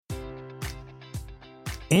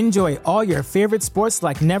Enjoy all your favorite sports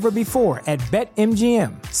like never before at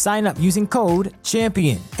BetMGM. Sign up using code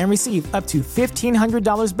CHAMPION and receive up to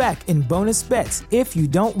 $1,500 back in bonus bets if you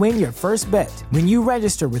don't win your first bet. When you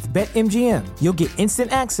register with BetMGM, you'll get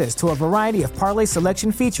instant access to a variety of parlay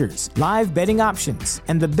selection features, live betting options,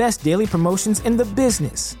 and the best daily promotions in the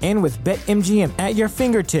business. And with BetMGM at your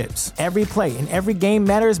fingertips, every play and every game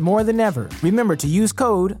matters more than ever. Remember to use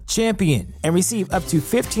code CHAMPION and receive up to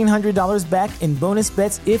 $1,500 back in bonus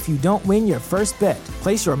bets if you don't win your first bet.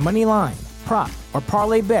 Place your money line, prop, or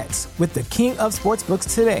parlay bets with the king of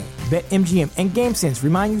sportsbooks today. BetMGM and GameSense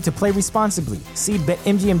remind you to play responsibly. See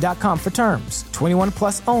BetMGM.com for terms. 21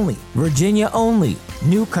 plus only. Virginia only.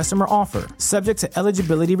 New customer offer. Subject to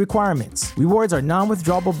eligibility requirements. Rewards are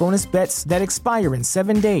non-withdrawable bonus bets that expire in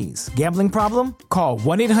 7 days. Gambling problem? Call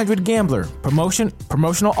 1-800-GAMBLER.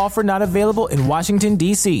 Promotional offer not available in Washington,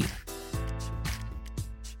 D.C.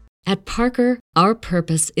 At Parker, our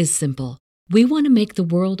purpose is simple. We want to make the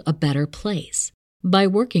world a better place by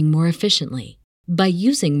working more efficiently, by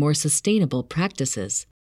using more sustainable practices,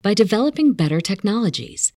 by developing better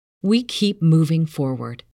technologies. We keep moving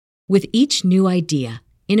forward. With each new idea,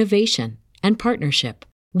 innovation, and partnership,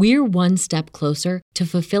 we're one step closer to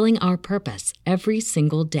fulfilling our purpose every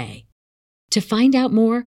single day. To find out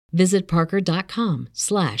more, visit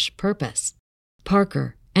parker.com/purpose.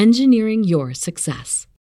 Parker, engineering your success.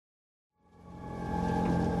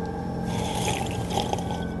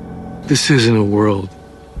 This isn't a world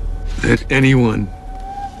that anyone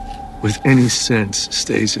with any sense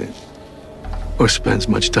stays in or spends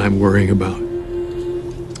much time worrying about.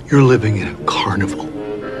 You're living in a carnival,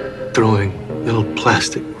 throwing little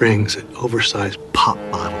plastic rings at oversized pop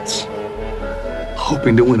bottles,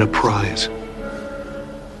 hoping to win a prize.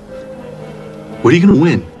 What are you going to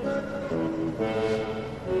win?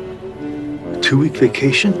 A 2-week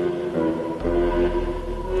vacation?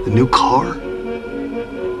 A new car?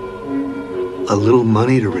 A little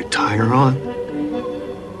money to retire on?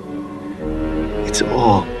 It's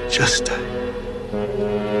all just a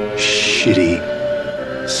shitty,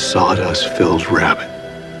 sawdust-filled rabbit.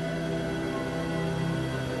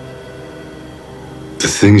 The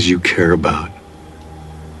things you care about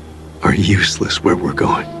are useless where we're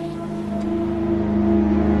going.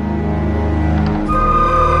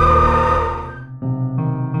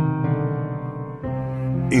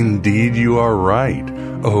 Indeed, you are right,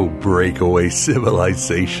 oh breakaway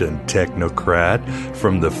civilization technocrat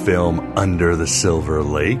from the film Under the Silver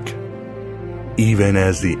Lake. Even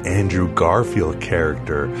as the Andrew Garfield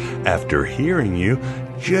character, after hearing you,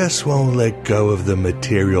 just won't let go of the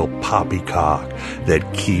material poppycock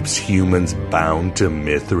that keeps humans bound to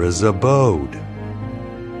Mithra's abode.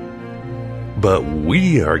 But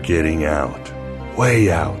we are getting out, way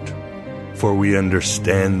out. For we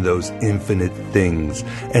understand those infinite things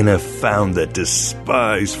and have found that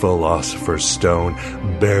despised philosopher's stone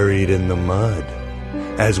buried in the mud.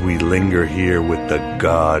 As we linger here with the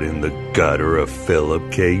God in the gutter of Philip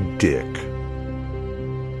K. Dick.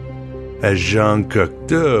 As Jean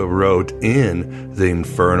Cocteau wrote in The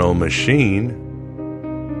Infernal Machine,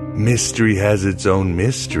 mystery has its own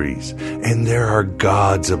mysteries, and there are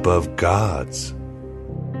gods above gods.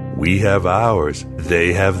 We have ours,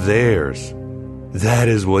 they have theirs. That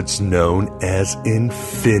is what's known as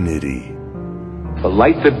infinity. A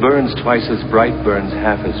light that burns twice as bright burns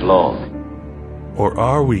half as long. Or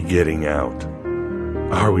are we getting out?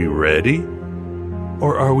 Are we ready?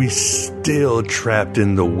 Or are we still trapped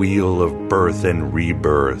in the wheel of birth and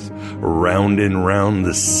rebirth, round and round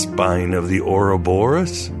the spine of the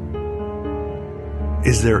Ouroboros?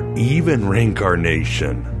 Is there even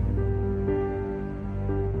reincarnation?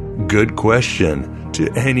 Good question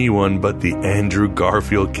to anyone but the Andrew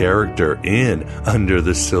Garfield character in Under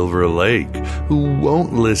the Silver Lake, who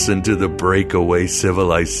won't listen to the breakaway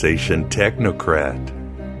civilization technocrat.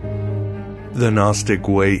 The Gnostic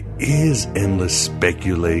way is endless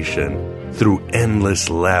speculation through endless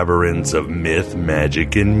labyrinths of myth,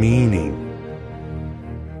 magic, and meaning.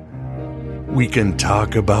 We can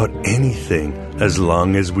talk about anything as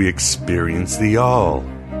long as we experience the all.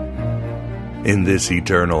 In this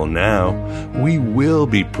eternal now, we will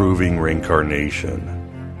be proving reincarnation.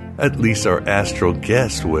 At least our astral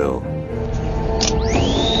guest will.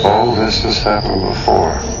 All this has happened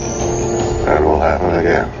before, and will happen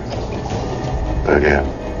again. Again.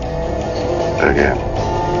 Again.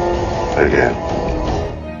 Again.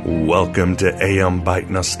 Welcome to Aeon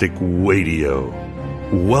Byte Gnostic Radio.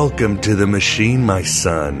 Welcome to the machine, my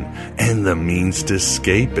son, and the means to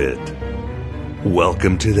escape it.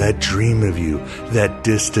 Welcome to that dream of you, that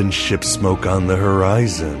distant ship smoke on the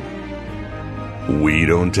horizon. We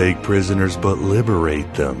don't take prisoners but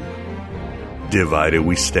liberate them. Divided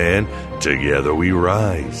we stand, together we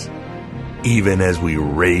rise. Even as we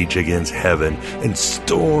rage against heaven and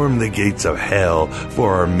storm the gates of hell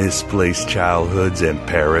for our misplaced childhoods and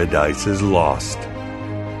paradises lost.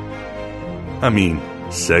 I mean,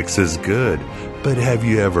 sex is good, but have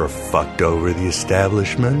you ever fucked over the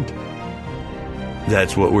establishment?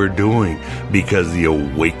 That's what we're doing, because the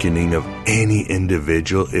awakening of any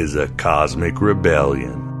individual is a cosmic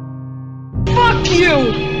rebellion. Fuck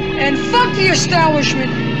you! And fuck the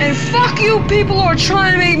establishment! And fuck you people who are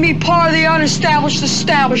trying to make me part of the unestablished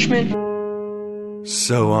establishment!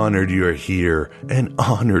 So honored you're here, and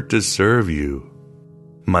honored to serve you.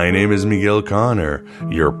 My name is Miguel Connor,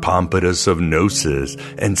 your Pompatus of Gnosis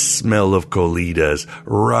and smell of colitas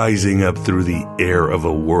rising up through the air of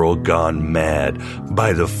a world gone mad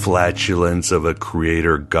by the flatulence of a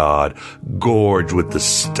creator god gorged with the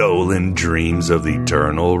stolen dreams of the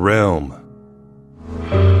eternal realm.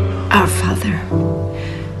 Our Father,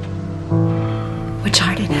 which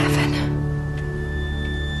art in heaven.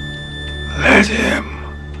 Let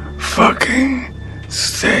him fucking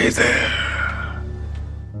stay there.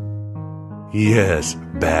 Yes,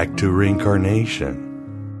 back to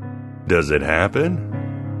reincarnation. Does it happen?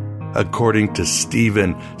 According to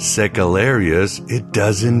Stephen Secalarius, it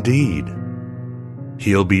does indeed.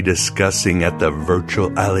 He'll be discussing at the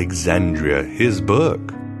Virtual Alexandria his book,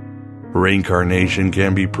 Reincarnation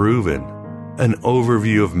Can Be Proven, an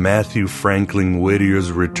overview of Matthew Franklin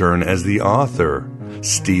Whittier's return as the author,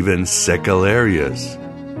 Stephen Secalarius,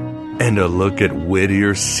 and a look at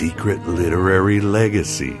Whittier's secret literary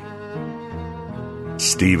legacy.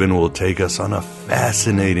 Stephen will take us on a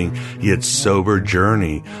fascinating yet sober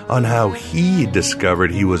journey on how he discovered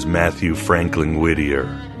he was Matthew Franklin Whittier,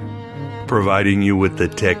 providing you with the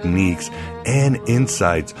techniques and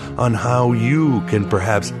insights on how you can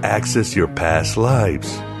perhaps access your past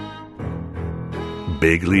lives.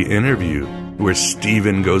 Bigly Interview, where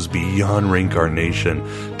Stephen goes beyond reincarnation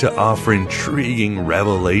to offer intriguing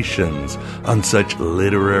revelations on such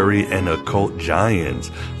literary and occult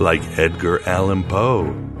giants like Edgar Allan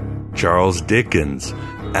Poe, Charles Dickens,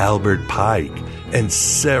 Albert Pike, and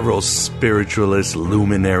several spiritualist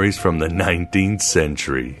luminaries from the 19th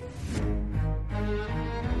century.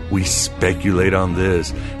 We speculate on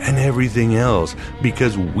this and everything else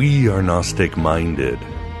because we are Gnostic-minded,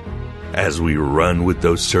 as we run with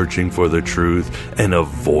those searching for the truth and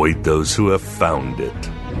avoid those who have found it.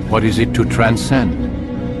 What is it to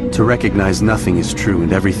transcend? To recognize nothing is true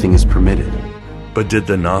and everything is permitted. But did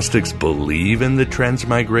the Gnostics believe in the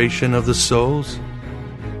transmigration of the souls?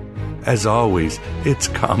 As always, it's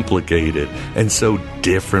complicated and so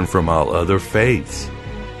different from all other faiths.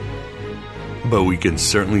 But we can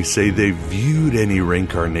certainly say they viewed any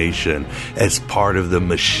reincarnation as part of the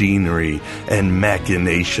machinery and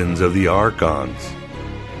machinations of the archons.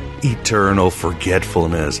 Eternal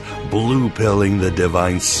forgetfulness, blue-pilling the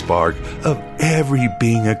divine spark of every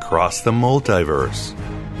being across the multiverse.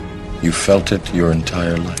 You felt it your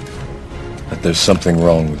entire life, that there's something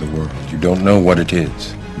wrong with the world. You don't know what it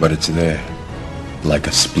is, but it's there, like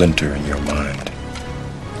a splinter in your mind,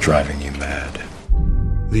 driving you mad.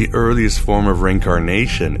 The earliest form of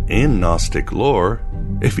reincarnation in Gnostic lore,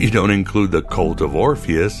 if you don't include the cult of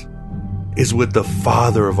Orpheus, is with the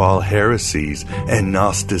father of all heresies and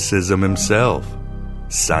Gnosticism himself,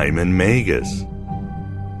 Simon Magus.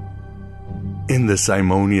 In the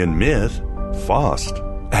Simonian myth, Faust,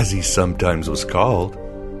 as he sometimes was called,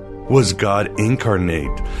 was God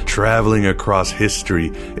incarnate, traveling across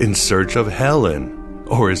history in search of Helen,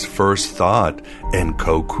 or his first thought and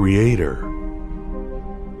co-creator.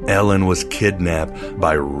 Ellen was kidnapped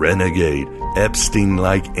by renegade,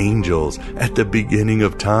 Epstein-like angels at the beginning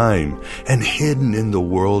of time and hidden in the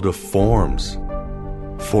world of forms,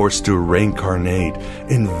 forced to reincarnate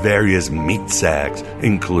in various meat sacks,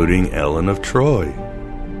 including Ellen of Troy.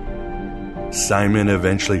 Simon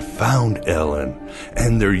eventually found Ellen,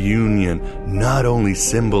 and their union not only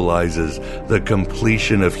symbolizes the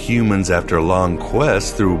completion of humans after long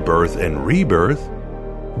quests through birth and rebirth,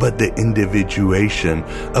 but the individuation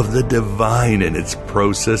of the divine in its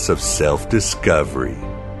process of self-discovery.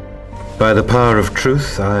 By the power of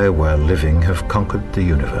truth, I, while living, have conquered the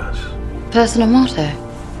universe. Personal motto?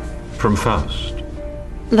 From Faust.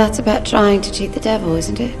 That's about trying to cheat the devil,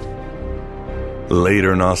 isn't it?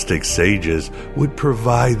 Later Gnostic sages would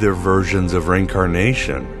provide their versions of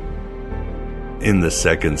reincarnation. In the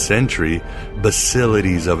 2nd century,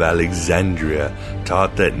 Basilides of Alexandria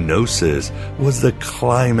taught that Gnosis was the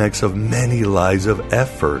climax of many lives of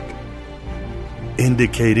effort,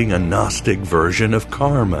 indicating a Gnostic version of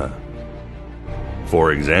karma.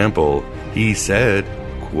 For example, he said,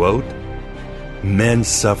 quote, "Men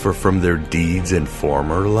suffer from their deeds in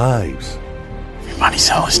former lives." Everybody's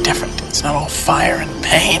hell is different. It's not all fire and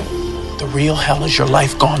pain. The real hell is your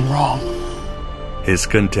life gone wrong. His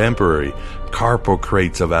contemporary,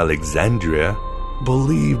 Carpocrates of Alexandria,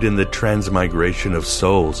 believed in the transmigration of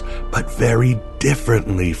souls, but very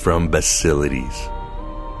differently from Basilides,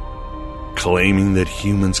 claiming that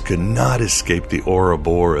humans could not escape the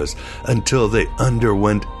Ouroboros until they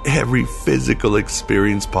underwent every physical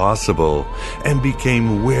experience possible and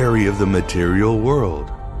became wary of the material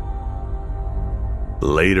world.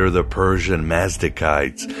 Later, the Persian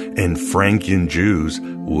Mazdakites and Frankian Jews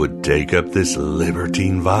would take up this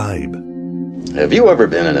libertine vibe. Have you ever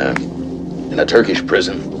been in a Turkish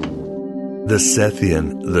prison? The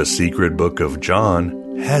Sethian, the secret book of John,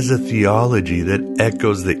 has a theology that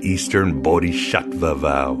echoes the Eastern Bodhisattva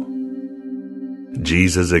vow.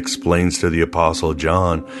 Jesus explains to the Apostle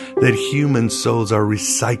John that human souls are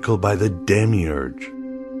recycled by the demiurge,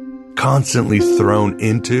 constantly thrown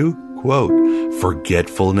into, quote,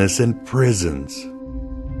 forgetfulness and prisons.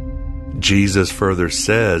 Jesus further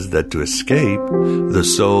says that to escape, the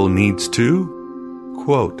soul needs to,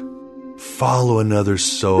 quote, follow another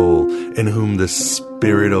soul in whom the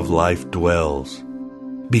Spirit of life dwells,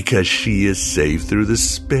 because she is saved through the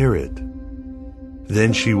Spirit.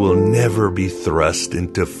 Then she will never be thrust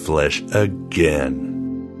into flesh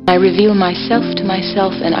again. I reveal myself to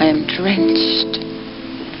myself, and I am drenched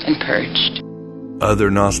and purged.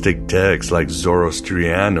 Other Gnostic texts like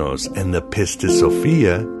Zoroastrianos and the Pistis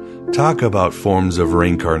Sophia talk about forms of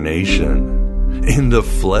reincarnation in the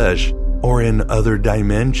flesh or in other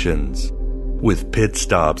dimensions, with pit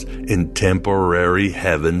stops in temporary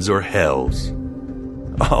heavens or hells,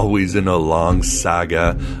 always in a long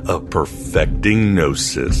saga of perfecting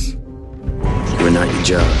gnosis. You're not your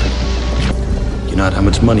job. You're not how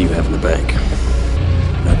much money you have in the bank.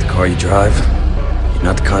 You're not the car you drive. You're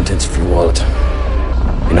not the contents of your wallet.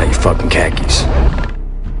 You're not your fucking khakis.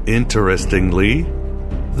 Interestingly,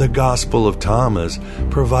 the Gospel of Thomas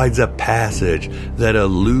provides a passage that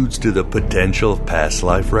alludes to the potential of past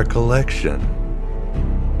life recollection.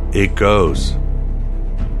 It goes,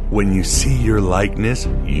 "When you see your likeness,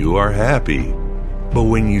 you are happy. But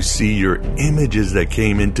when you see your images that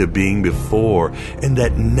came into being before and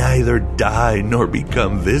that neither die nor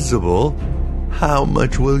become visible, how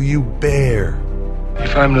much will you bear?"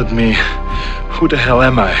 If I'm not me, who the hell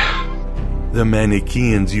am I? The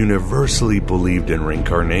Manichaeans universally believed in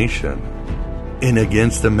reincarnation. And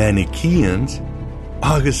against the Manichaeans,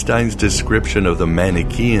 Augustine's description of the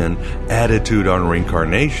Manichaean attitude on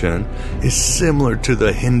reincarnation is similar to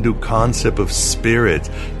the Hindu concept of spirits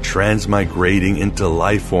transmigrating into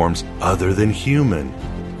life forms other than human.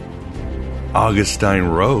 Augustine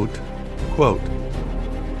wrote, quote,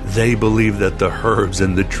 "They believe that the herbs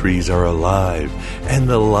and the trees are alive, and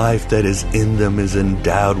the life that is in them is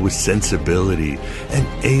endowed with sensibility and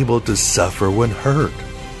able to suffer when hurt.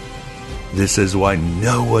 This is why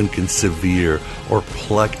no one can sever or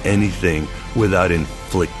pluck anything without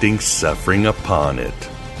inflicting suffering upon it."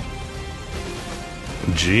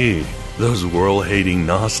 Gee, those world-hating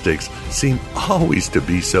Gnostics seem always to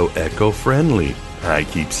be so eco-friendly, I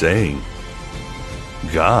keep saying.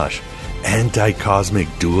 Gosh, anti-cosmic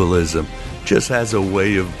dualism just has a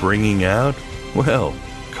way of bringing out, well,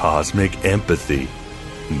 cosmic empathy.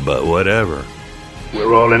 But whatever.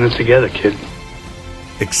 We're all in it together, kid.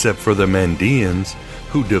 Except for the Mandeans,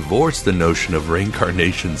 who divorced the notion of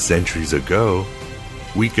reincarnation centuries ago,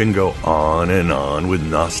 we can go on and on with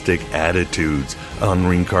Gnostic attitudes on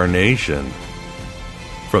reincarnation.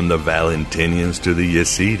 From the Valentinians to the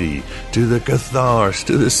Yazidi, to the Cathars,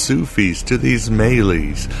 to the Sufis, to the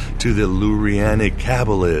Ismailis, to the Lurianic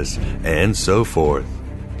Kabbalists, and so forth.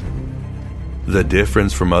 The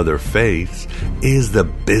difference from other faiths is the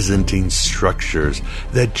Byzantine structures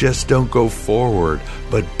that just don't go forward,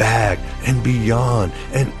 but back and beyond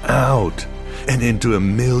and out and into a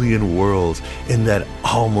million worlds in that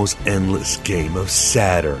almost endless game of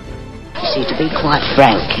Saturn. You see, to be quite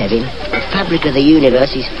frank, Kevin, the fabric of the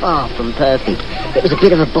universe is far from perfect. It was a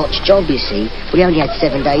bit of a botched job, you see. We only had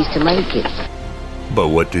 7 days to make it. But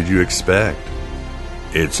what did you expect?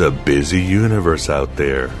 It's a busy universe out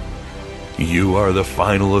there. You are the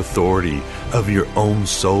final authority of your own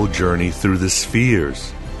soul journey through the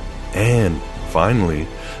spheres. And, finally,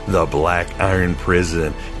 the Black Iron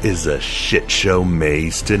Prison is a shit show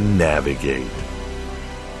maze to navigate.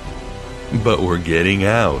 But we're getting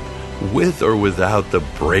out, with or without the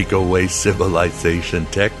breakaway civilization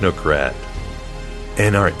technocrat.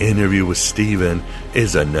 And our interview with Stephen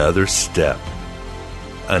is another step.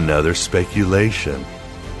 another speculation.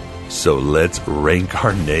 So let's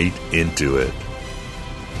reincarnate into it.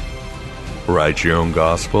 Write your own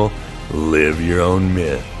gospel, live your own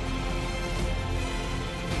myth.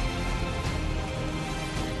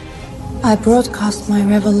 I broadcast my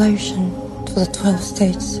revelation to the 12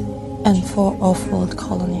 states and 4 off-world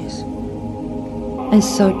colonies. And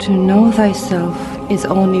so to know thyself is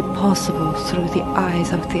only possible through the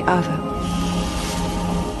eyes of the other.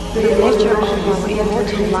 The nature of our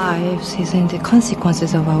immortal lives is in the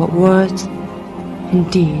consequences of our words and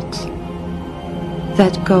deeds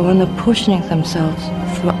that go on apportioning themselves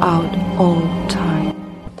throughout all time.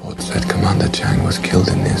 Report said Commander Chang was killed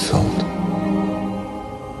in the assault.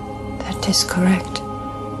 That is correct.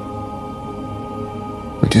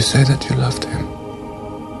 Would you say that you loved him?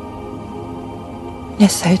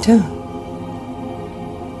 Yes, I do.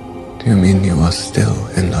 Do you mean you are still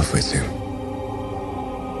in love with him?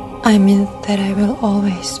 I mean that I will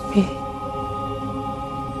always be.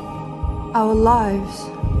 Our lives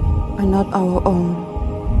are not our own.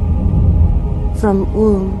 From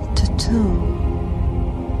womb to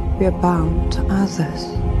tomb, we are bound to others.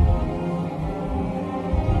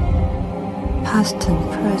 Past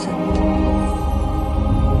and present.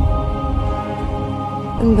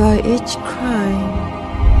 And by each crime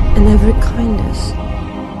and every kindness,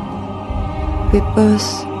 we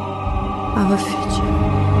birth our future.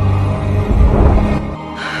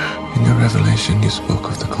 In your revelation, you spoke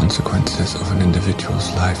of the consequences of an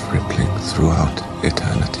individual's life rippling throughout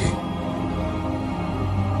eternity.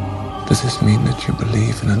 Does this mean that you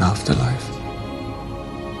believe in an afterlife?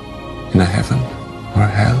 In a heaven or a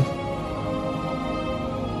hell?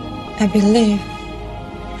 I believe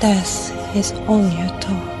death is only a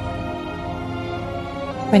door.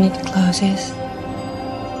 When it closes,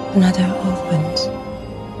 another opens.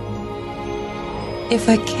 If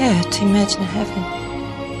I care to imagine heaven,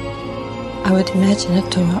 I would imagine a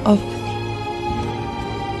door opening.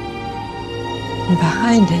 And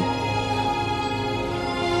behind it,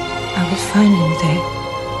 I would find him there,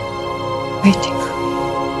 waiting for me.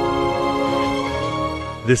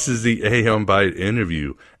 This is the Aeon Byte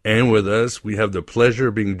interview, and with us we have the pleasure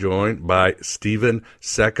of being joined by Stephen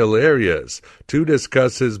Sakellarios to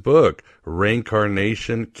discuss his book,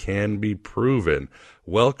 Reincarnation Can Be Proven.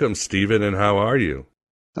 Welcome, Stephen, and how are you?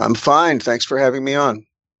 I'm fine. Thanks for having me on.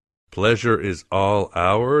 Pleasure is all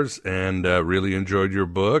ours, and really enjoyed your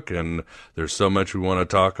book, and there's so much we want to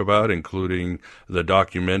talk about, including the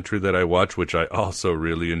documentary that I watched, which I also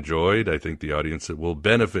really enjoyed. I think the audience will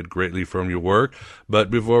benefit greatly from your work. But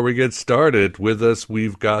before we get started, with us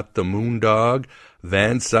we've got the Moondog,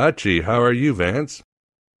 Vance Sachi. How are you, Vance?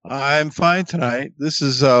 I'm fine tonight. This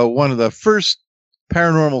is one of the first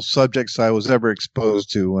paranormal subjects I was ever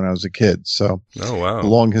exposed to when I was a kid. So, oh, wow. A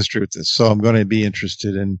long history with this. So I'm going to be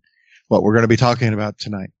interested in what we're going to be talking about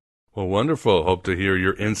tonight. Well, wonderful. Hope to hear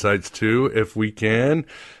your insights too, if we can,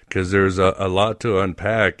 because there's a lot to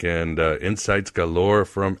unpack and insights galore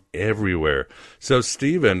from everywhere. So,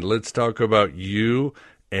 Stephen, let's talk about you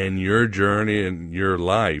and your journey and your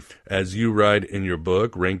life. As you write in your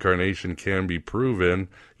book, Reincarnation Can Be Proven,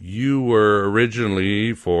 you were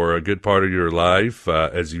originally, for a good part of your life,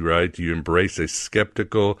 as you write, you embrace a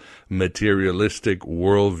skeptical, materialistic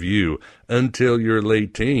worldview until your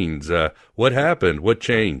late teens. What happened? What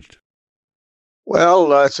changed?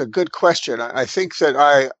 Well, it's a good question. I think that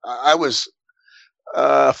I was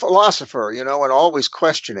a philosopher, and always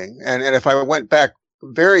questioning. And if I went back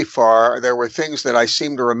very far, there were things that I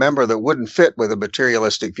seem to remember that wouldn't fit with a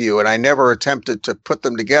materialistic view, and I never attempted to put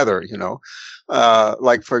them together,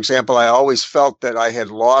 like, for example, I always felt that I had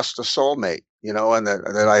lost a soulmate, and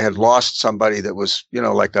that I had lost somebody that was,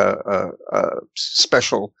 like a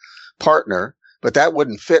special partner, but that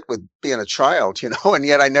wouldn't fit with being a child, and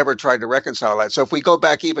yet I never tried to reconcile that. So if we go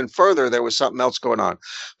back even further, there was something else going on.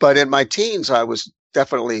 But in my teens, I was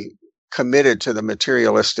definitely committed to the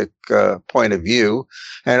materialistic point of view,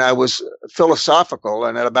 and I was philosophical.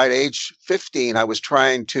 And at about age 15, I was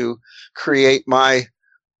trying to create my,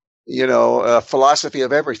 philosophy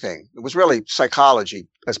of everything. It was really psychology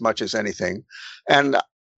as much as anything. And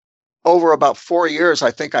over about 4 years, I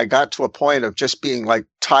think I got to a point of just being like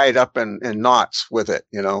tied up in knots with it,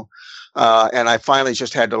 and I finally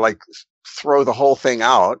just had to throw the whole thing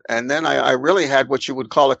out. And then I really had what you would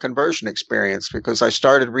call a conversion experience, because I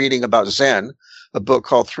started reading about Zen, a book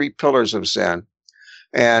called 3 Pillars of Zen.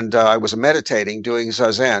 And I was meditating, doing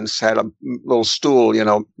Zazen, had a little stool,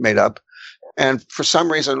 made up. And for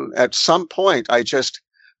some reason, at some point, I just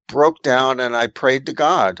broke down and I prayed to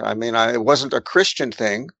God. I mean, it wasn't a Christian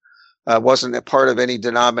thing. wasn't a part of any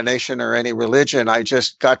denomination or any religion. I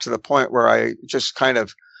just got to the point where I just kind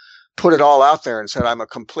of put it all out there and said, I'm a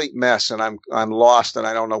complete mess and I'm lost and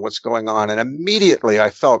I don't know what's going on. And immediately I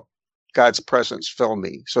felt God's presence fill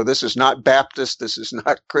me. So this is not Baptist. This is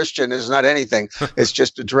not Christian. This is not anything. It's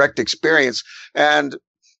just a direct experience. And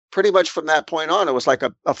pretty much from that point on, it was like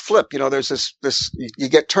a flip. You know, there's this, you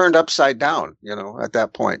get turned upside down, you know, at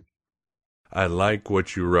that point. I like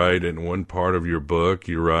what you write in one part of your book.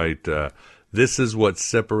 You write, this is what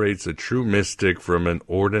separates a true mystic from an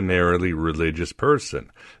ordinarily religious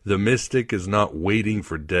person. The mystic is not waiting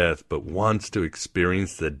for death, but wants to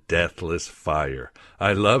experience the deathless fire.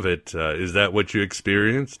 I love it. Is that what you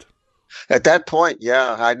experienced? At that point,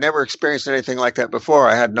 yeah. I'd never experienced anything like that before.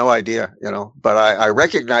 I had no idea, you know, but I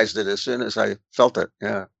recognized it as soon as I felt it,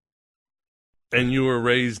 yeah. And you were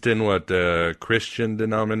raised in what, Christian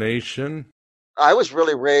denomination? I was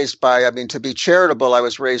really raised by, to be charitable, I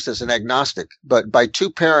was raised as an agnostic, but by two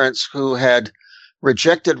parents who had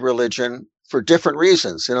rejected religion for different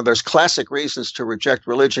reasons. You know, there's classic reasons to reject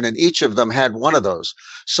religion, and each of them had one of those.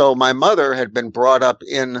 So my mother had been brought up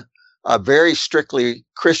in a very strictly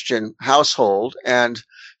Christian household, and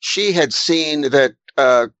she had seen that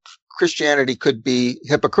Christianity could be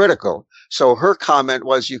hypocritical. So her comment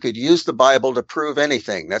was, you could use the Bible to prove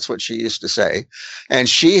anything. That's what she used to say. And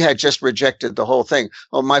she had just rejected the whole thing.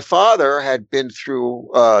 Well, my father had been through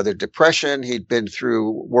the Depression. He'd been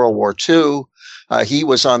through World War II. He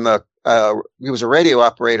was he was a radio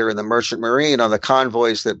operator in the Merchant Marine on the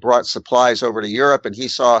convoys that brought supplies over to Europe. And he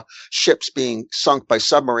saw ships being sunk by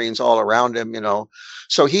submarines all around him, you know.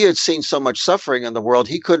 So he had seen so much suffering in the world.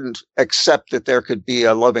 He couldn't accept that there could be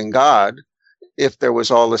a loving God if there was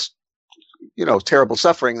all this, you know, terrible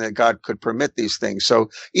suffering, that God could permit these things. So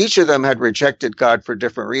each of them had rejected God for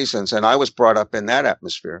different reasons. And I was brought up in that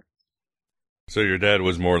atmosphere. So your dad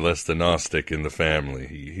was more or less the Gnostic in the family.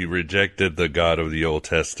 He rejected the God of the Old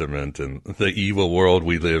Testament and the evil world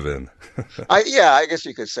we live in. I guess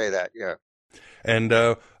you could say that. Yeah. And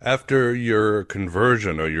after your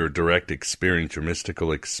conversion or your direct experience, your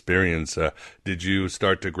mystical experience, did you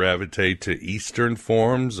start to gravitate to Eastern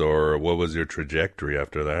forms, or what was your trajectory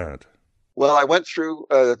after that? Well, I went through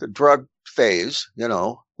the drug phase, you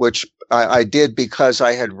know, which I did because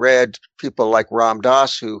I had read people like Ram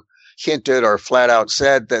Dass who hinted or flat out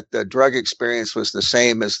said that the drug experience was the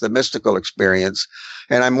same as the mystical experience.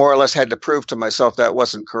 And I more or less had to prove to myself that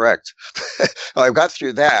wasn't correct. I got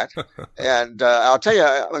through that. And I'll tell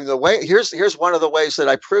you, here's one of the ways that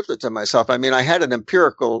I proved it to myself. I had an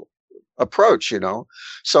empirical approach, you know.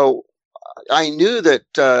 So I knew that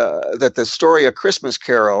that the story A Christmas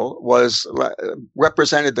Carol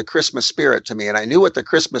represented the Christmas spirit to me, and I knew what the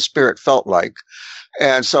Christmas spirit felt like.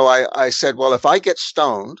 And so I said, well, if I get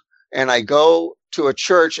stoned and I go to a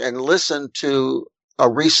church and listen to a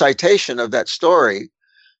recitation of that story,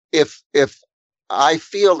 if I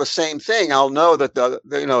feel the same thing, I'll know that the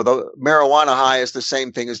marijuana high is the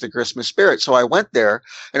same thing as the Christmas spirit. So I went there,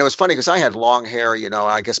 and it was funny because I had long hair, you know,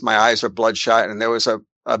 I guess my eyes are bloodshot, and there was a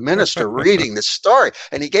minister reading the story,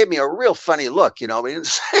 and he gave me a real funny look, you know, he didn't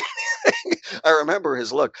say anything. I remember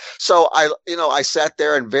his look. So I sat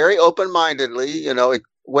there and very open-mindedly, you know,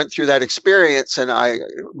 went through that experience, and I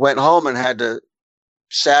went home and had to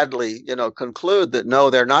sadly, you know, conclude that no,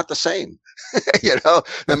 they're not the same. You know,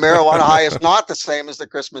 the marijuana high is not the same as the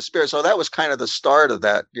Christmas spirit. So that was kind of the start of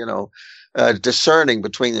that, you know, discerning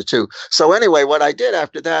between the two. So anyway, what I did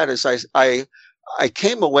after that is I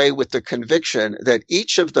came away with the conviction that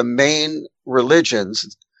each of the main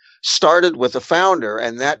religions started with a founder,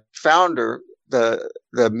 and that founder, the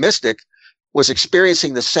mystic, was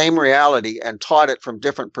experiencing the same reality and taught it from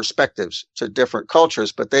different perspectives to different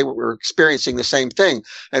cultures, but they were experiencing the same thing.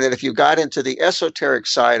 And that if you got into the esoteric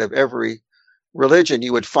side of every religion,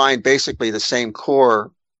 you would find basically the same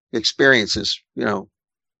core experiences, you know,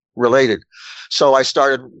 related. So I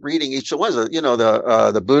started reading each one, you know,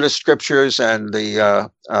 the Buddhist scriptures and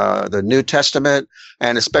the New Testament,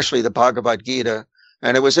 and especially the Bhagavad Gita.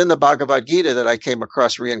 And it was in the Bhagavad Gita that I came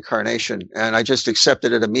across reincarnation, and I just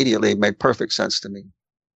accepted it immediately. It made perfect sense to me.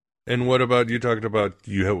 And what about, you talked about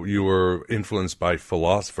you were influenced by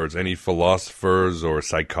philosophers. Any philosophers or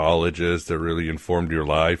psychologists that really informed your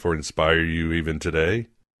life or inspire you even today?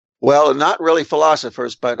 Well, not really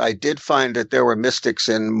philosophers, but I did find that there were mystics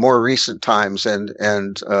in more recent times and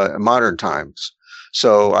modern times.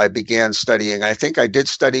 So I began studying. I think I did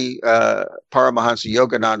study Paramahansa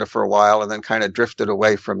Yogananda for a while, and then kind of drifted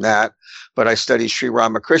away from that. But I studied Sri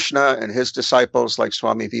Ramakrishna and his disciples like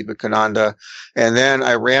Swami Vivekananda. And then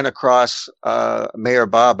I ran across Meher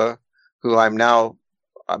Baba, who I'm now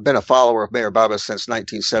I've been a follower of Meher Baba since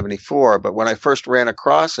 1974, but when I first ran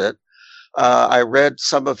across it, I read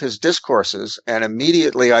some of his discourses, and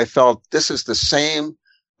immediately I felt this is the same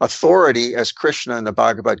authority as Krishna in the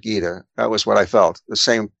Bhagavad Gita. That was what I felt, the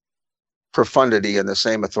same profundity and the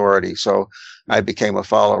same authority. So I became a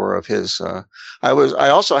follower of his. I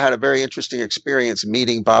also had a very interesting experience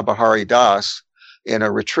meeting Baba Hari Das in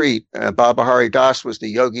a retreat. Baba Hari Das was the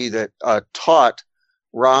yogi that taught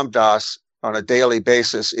Ram Das on a daily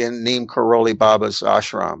basis in Neem Karoli Baba's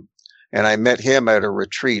ashram. And I met him at a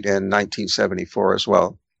retreat in 1974 as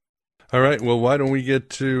well. All right. Well, why don't we get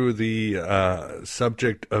to the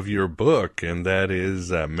subject of your book, and that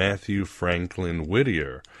is Matthew Franklin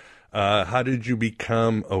Whittier. How did you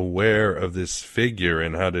become aware of this figure,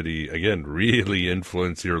 and how did he, again, really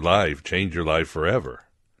influence your life, change your life forever?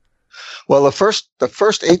 Well, the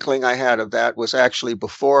first inkling I had of that was actually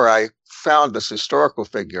before I found this historical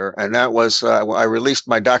figure, and that was I released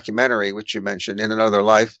my documentary, which you mentioned, In Another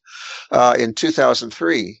Life, in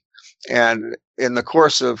 2003. And in the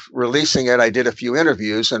course of releasing it, I did a few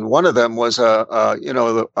interviews, and one of them was a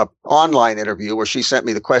online interview where she sent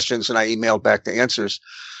me the questions and I emailed back the answers.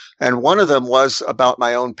 And one of them was about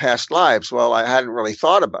my own past lives. Well, I hadn't really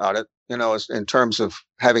thought about it, in terms of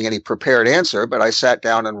having any prepared answer, but I sat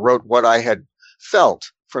down and wrote what I had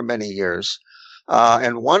felt for many years.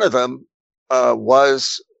 And one of them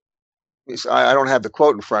was, I don't have the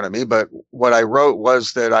quote in front of me, but what I wrote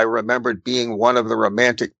was that I remembered being one of the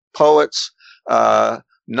romantic poets,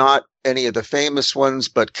 not any of the famous ones,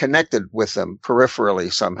 but connected with them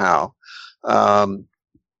peripherally somehow.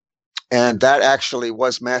 And that actually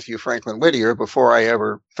was Matthew Franklin Whittier before I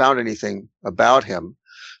ever found anything about him.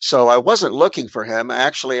 So I wasn't looking for him.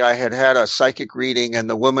 Actually, I had had a psychic reading, and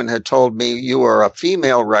the woman had told me, you are a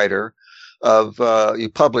female writer you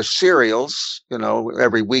publish serials,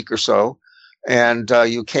 every week or so, and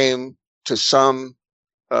you came to some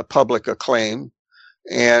public acclaim,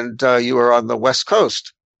 and you were on the West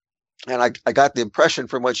Coast. And I got the impression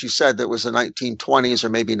from what she said that it was the 1920s or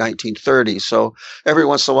maybe 1930s. So every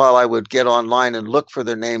once in a while I would get online and look for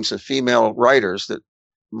the names of female writers that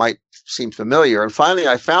might seem familiar. And finally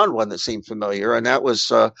I found one that seemed familiar, and that was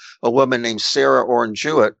a woman named Sarah Orne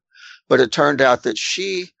Jewett. But it turned out that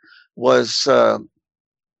she was on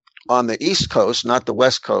the East Coast, not the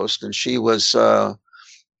West Coast, and she was in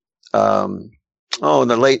the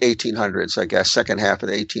late 1800s, I guess, second half of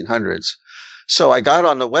the 1800s. So I got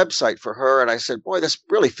on the website for her, and I said, boy, this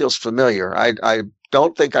really feels familiar. I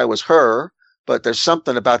don't think I was her, but there's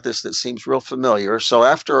something about this that seems real familiar. So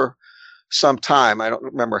after some time, I don't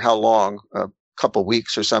remember how long, a couple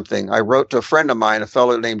weeks or something, I wrote to a friend of mine, a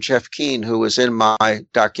fellow named Jeff Keane, who was in my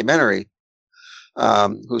documentary,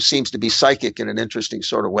 who seems to be psychic in an interesting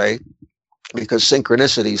sort of way, because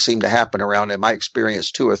synchronicities seem to happen around him. I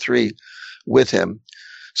experienced 2 or 3 with him.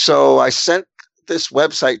 So I sent this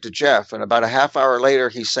website to Jeff, and about a half hour later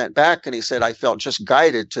he sent back and he said, I felt just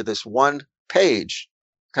guided to this one page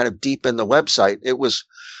kind of deep in the website. It was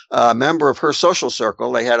a member of her social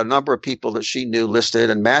circle. They had a number of people that she knew listed,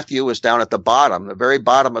 and Matthew was down at the bottom, the very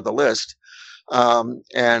bottom of the list.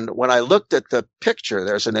 And when I looked at the picture,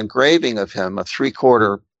 there's an engraving of him, a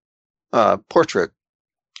 3/4 portrait.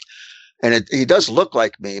 And he does look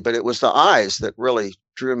like me, but it was the eyes that really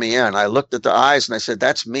drew me in. I looked at the eyes and I said,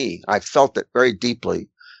 that's me. I felt it very deeply.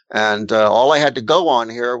 And all I had to go on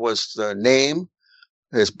here was the name,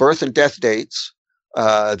 his birth and death dates,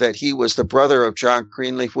 that he was the brother of John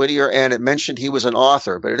Greenleaf Whittier, and it mentioned he was an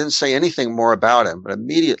author, but it didn't say anything more about him. But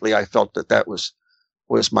immediately I felt that was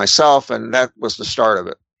myself, and that was the start of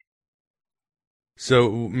it.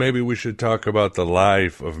 So maybe we should talk about the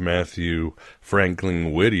life of Matthew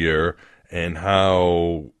Franklin Whittier and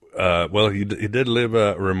how, he did live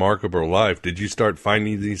a remarkable life. Did you start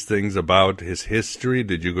finding these things about his history?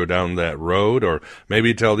 Did you go down that road? Or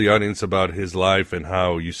maybe tell the audience about his life and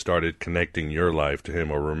how you started connecting your life to him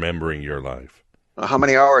or remembering your life. How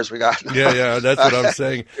many hours we got? Yeah, that's what I'm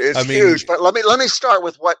saying. It's huge. But let me start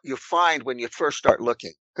with what you find when you first start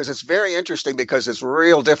looking, because it's very interesting, because it's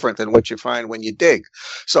real different than what you find when you dig.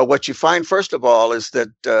 So what you find, first of all, is that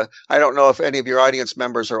I don't know if any of your audience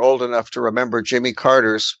members are old enough to remember Jimmy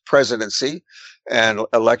Carter's presidency and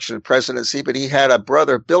election presidency, but he had a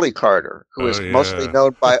brother, Billy Carter, who is mostly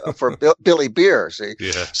known for Billy Beer. See,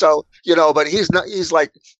 yeah. So but he's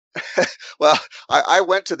like. Well, I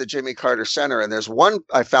went to the Jimmy Carter Center, and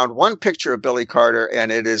I found one picture of Billy Carter,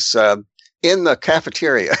 and it is in the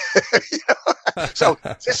cafeteria. So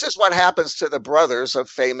this is what happens to the brothers of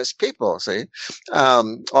famous people. See,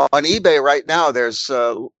 on eBay right now, there's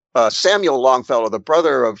Samuel Longfellow, the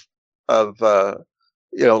brother of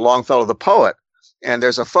Longfellow the poet, and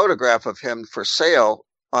there's a photograph of him for sale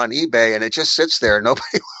on eBay, and it just sits there.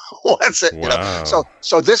 Nobody wants it. Wow.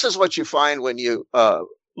 So this is what you find when you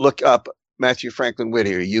look up Matthew Franklin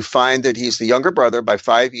Whittier. You find that he's the younger brother by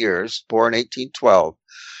 5 years, born 1812.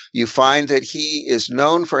 You find that he is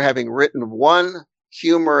known for having written one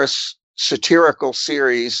humorous satirical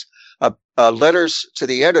series of letters to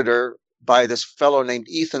the editor by this fellow named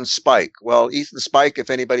Ethan Spike. Well, Ethan Spike, if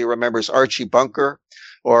anybody remembers Archie Bunker,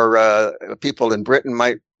 or people in Britain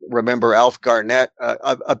might remember Alf Garnett,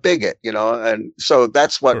 a bigot, and so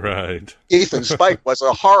that's what Ethan Spike was,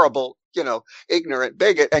 a horrible, ignorant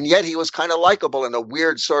bigot, and yet he was kind of likable in a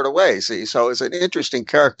weird sort of way. See, so it's an interesting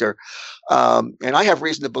character, and I have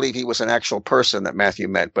reason to believe he was an actual person that Matthew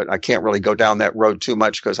met, but I can't really go down that road too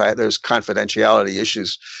much because there's confidentiality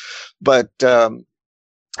issues. But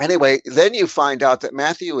anyway, then you find out that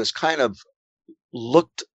Matthew is kind of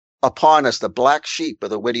looked upon as the black sheep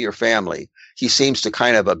of the Whittier family. He seems to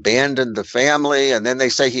kind of abandon the family, and then they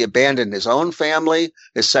say he abandoned his own family,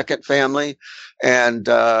 his second family, and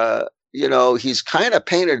he's kind of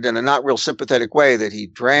painted in a not real sympathetic way, that he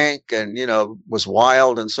drank and was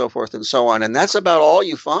wild and so forth and so on, and that's about all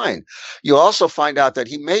you find. You also find out that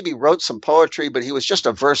he maybe wrote some poetry, but he was just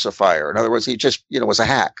a versifier. In other words, he just was a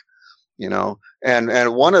hack.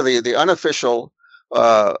 And one of the unofficial,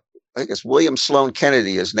 I think it's William Sloane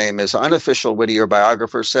Kennedy, his name is, unofficial Whittier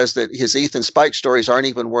biographer, says that his Ethan Spike stories aren't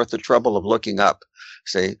even worth the trouble of looking up.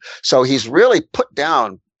 See, so he's really put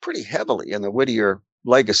down pretty heavily in the Whittier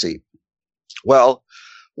legacy. Well,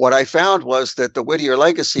 what I found was that the Whittier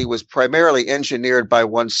legacy was primarily engineered by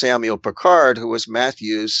one Samuel Picard, who was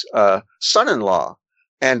Matthew's son-in-law,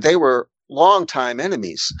 and they were longtime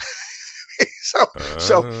enemies.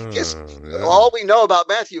 All we know about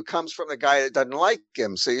Matthew comes from the guy that doesn't like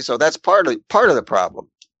him. See, so that's part of the problem.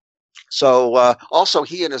 So also,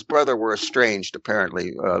 he and his brother were estranged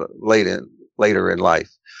apparently later in life.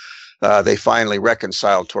 They finally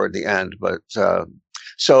reconciled toward the end, but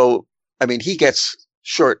so I mean, he gets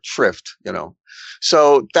short shrift,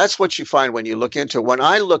 So that's what you find when you look into it. When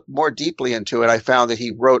I looked more deeply into it, I found that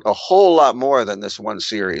he wrote a whole lot more than this one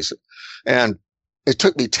series, and it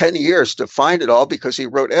took me 10 years to find it all, because he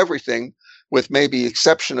wrote everything, with maybe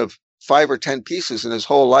exception of 5 or 10 pieces in his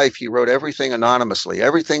whole life. He wrote everything anonymously.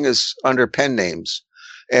 Everything is under pen names.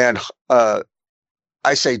 And I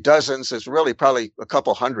say dozens, is really probably a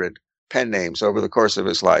couple hundred pen names over the course of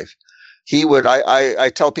his life. He would,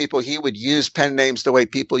 I tell people, he would use pen names the way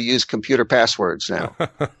people use computer passwords now.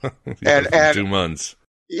 and 2 months.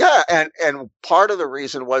 Yeah, and part of the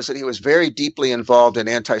reason was that he was very deeply involved in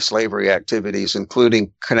anti-slavery activities,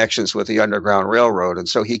 including connections with the Underground Railroad, and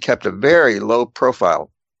so he kept a very low profile.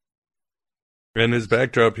 And his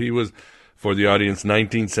backdrop, he was, for the audience,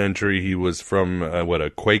 19th century, he was from, a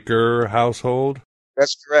Quaker household?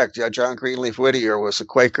 That's correct. Yeah, John Greenleaf Whittier was a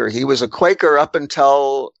Quaker. He was a Quaker up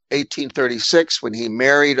until 1836, when he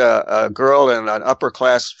married a girl in an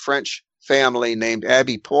upper-class French family named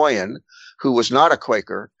Abby Poyen, who was not a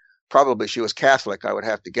Quaker. Probably she was Catholic, I would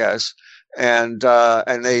have to guess. And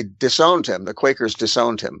they disowned him. The Quakers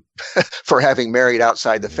disowned him for having married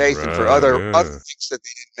outside the faith, and for other things that they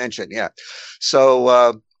didn't mention. Yeah.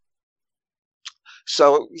 So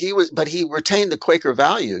he was, but he retained the Quaker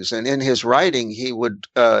values, and in his writing, he would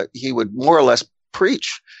more or less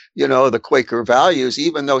preach, the Quaker values,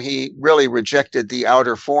 even though he really rejected the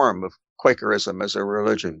outer form of Quakerism as a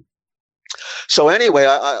religion. So anyway,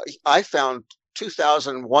 I found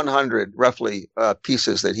 2,100 roughly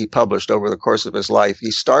pieces that he published over the course of his life.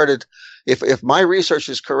 He started, if my research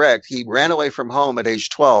is correct, he ran away from home at age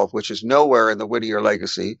 12, which is nowhere in the Whittier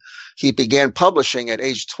legacy. He began publishing at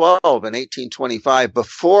age 12 in 1825,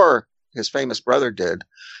 before his famous brother did.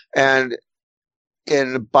 And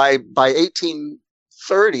by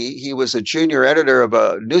 1830, he was a junior editor of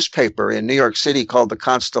a newspaper in New York City called The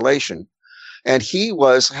Constellation. And he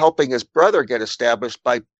was helping his brother get established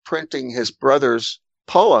by printing his brother's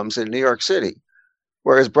poems in New York City,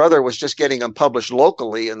 where his brother was just getting them published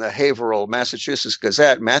locally in the Haverhill, Massachusetts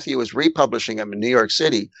Gazette. Matthew was republishing them in New York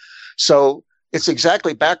City. So it's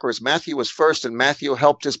exactly backwards. Matthew was first, and Matthew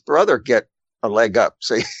helped his brother get a leg up.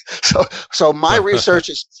 See, so my research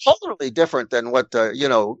is totally different than what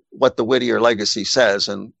the Whittier legacy says.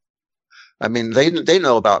 And I mean, they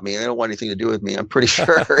know about me. They don't want anything to do with me, I'm pretty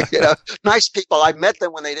sure. Nice people. I met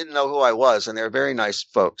them when they didn't know who I was, and they're very nice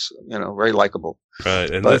folks, very likable. Right.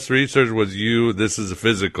 And this research was this is a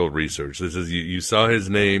physical research. This is, you saw his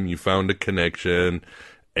name, you found a connection,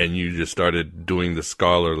 and you just started doing the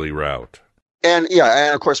scholarly route. And yeah,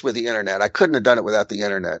 and of course with the internet. I couldn't have done it without the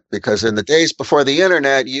internet, because in the days before the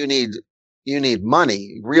internet, you need you need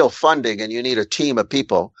money, real funding, and you need a team of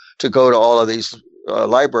people to go to all of these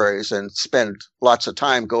libraries and spend lots of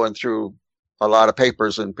time going through a lot of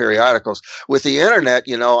papers and periodicals. With the internet,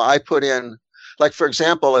 I put in, like, for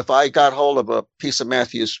example, if I got hold of a piece of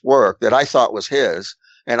Matthew's work that I thought was his,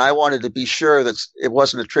 and I wanted to be sure that it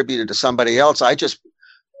wasn't attributed to somebody else, I just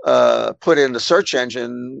put in the search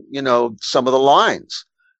engine, some of the lines,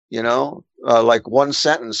 like one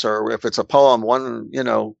sentence, or if it's a poem, one,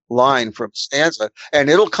 line from stanza,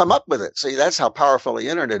 and it'll come up with it. See, that's how powerful the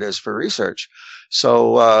internet is for research.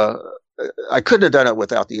 So I couldn't have done it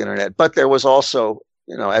without the internet. But there was also,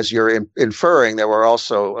 as you're inferring, there were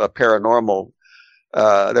also paranormal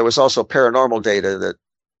data that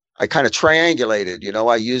I kind of triangulated.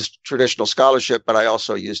 I used traditional scholarship, but I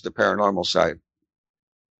also used the paranormal side.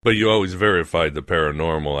 But you always verified the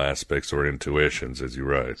paranormal aspects or intuitions, as you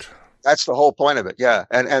write. That's the whole point of it, yeah.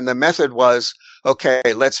 And the method was, okay,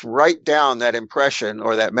 let's write down that impression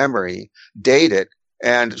or that memory, date it,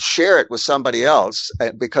 and share it with somebody else,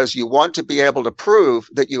 because you want to be able to prove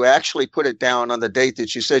that you actually put it down on the date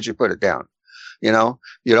that you said you put it down. You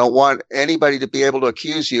don't want anybody to be able to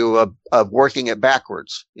accuse you of working it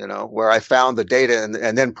backwards, where I found the data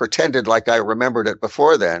and then pretended like I remembered it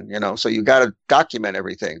before then, so you got to document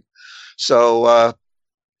everything. So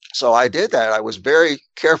I did that. I was very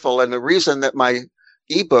careful. And the reason that my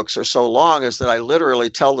ebooks are so long is that I literally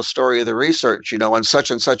tell the story of the research, on such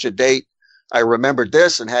and such a date, I remembered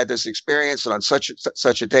this and had this experience. And on such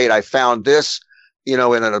a date, I found this, in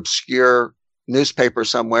an obscure newspaper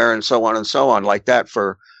somewhere, and so on like that.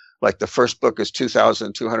 For like the first book is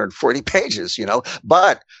 2,240 pages,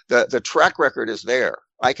 but the track record is there.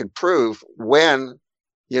 I can prove when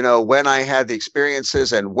I had the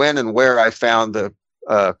experiences and when and where I found the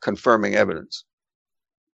confirming evidence.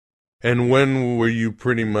 And when were you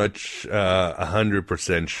pretty much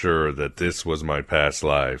 100% sure that this was my past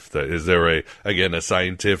life? Is there a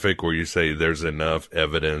scientific where you say there's enough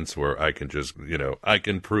evidence where I can just, I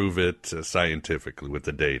can prove it scientifically with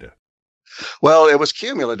the data? Well, it was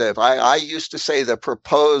cumulative. I used to say the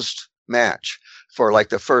proposed match for like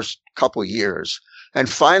the first couple years. And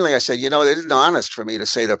finally I said, it isn't honest for me to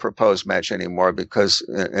say the proposed match anymore, because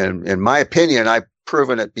in my opinion, I've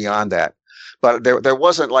proven it beyond that. But there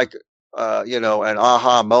wasn't like, an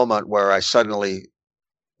aha moment where I suddenly,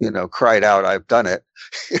 cried out, I've done it.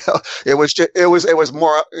 It was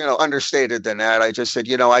more, understated than that. I just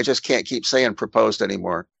said, I just can't keep saying proposed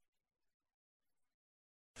anymore.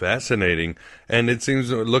 Fascinating. And it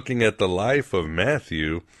seems, looking at the life of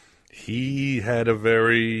Matthew, he had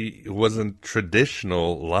wasn't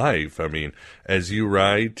traditional life. I mean, as you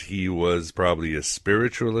write, he was probably a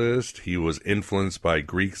spiritualist. He was influenced by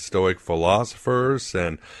Greek Stoic philosophers,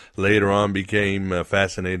 and later on became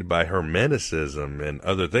fascinated by Hermeticism and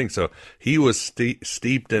other things. So he was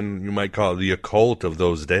steeped in, you might call it, the occult of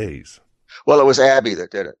those days. Well, it was Abby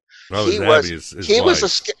that did it. Oh, he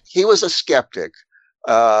was a skeptic.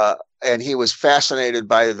 And he was fascinated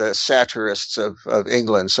by the satirists of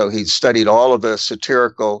England. So he studied all of the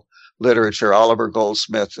satirical literature, Oliver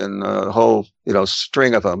Goldsmith and a whole,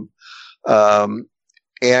 string of them, and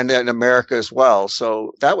in America as well.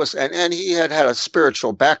 So that was, and he had a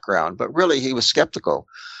spiritual background, but really he was skeptical,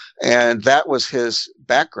 and that was his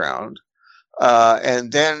background.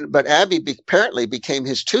 But Abby apparently became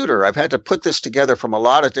his tutor. I've had to put this together from a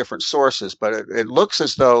lot of different sources, but it looks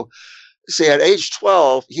as though, see, at age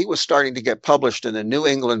 12, he was starting to get published in the New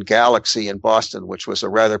England Galaxy in Boston, which was a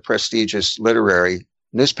rather prestigious literary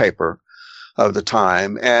newspaper of the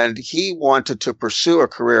time. And he wanted to pursue a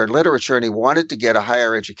career in literature, and he wanted to get a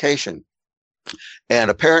higher education.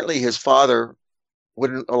 And apparently his father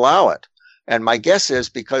wouldn't allow it. And my guess is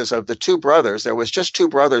because of the two brothers, there was just two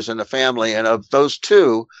brothers in the family. And of those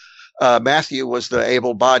two, Matthew was the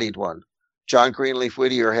able-bodied one. John Greenleaf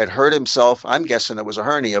Whittier had hurt himself. I'm guessing it was a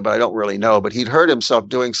hernia, but I don't really know. But he'd hurt himself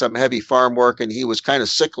doing some heavy farm work, and he was kind of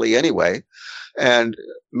sickly anyway. And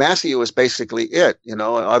Matthew was basically it,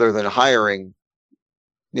 other than hiring,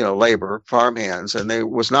 labor, farm hands. And there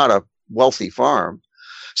was not a wealthy farm.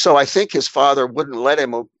 So I think his father wouldn't let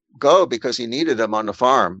him go because he needed him on the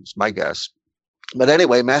farm, is my guess. But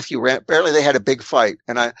anyway, Matthew apparently they had a big fight.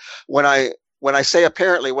 And when I say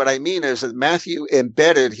apparently, what I mean is that Matthew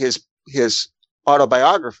embedded his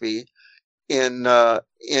autobiography in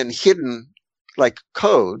hidden like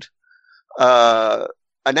code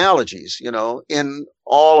analogies, in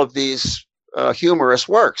all of these humorous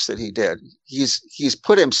works that he did. He's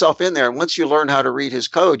put himself in there, and once you learn how to read his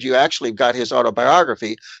code, you actually got his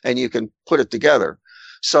autobiography, and you can put it together.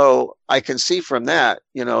 So I can see from that,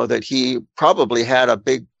 that he probably had a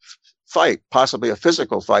big fight, possibly a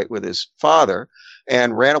physical fight with his father,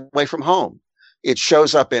 and ran away from home. It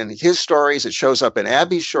shows up in his stories. It shows up in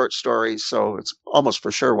Abby's short stories. So it's almost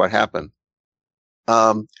for sure what happened.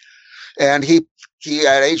 And he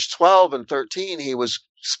at age 12 and 13, he was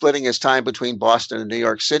splitting his time between Boston and New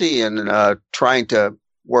York City and trying to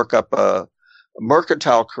work up a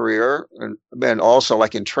mercantile career and also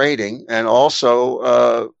like in trading and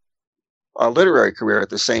also a literary career at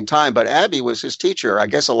the same time. But Abby was his teacher. I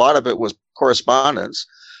guess a lot of it was correspondence.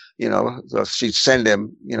 So she'd send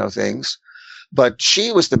him, things. But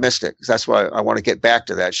she was the mystic. That's why I want to get back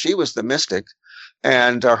to that. She was the mystic.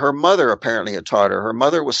 And her mother apparently had taught her. Her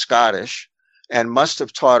mother was Scottish and must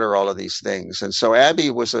have taught her all of these things. And so Abby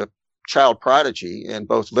was a child prodigy in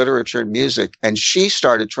both literature and music. And she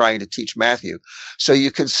started trying to teach Matthew. So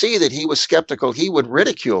you can see that he was skeptical. He would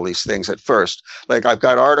ridicule these things at first. Like I've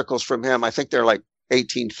got articles from him. I think they're like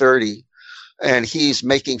 1830. And he's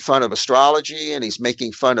making fun of astrology and he's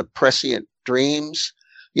making fun of prescient dreams.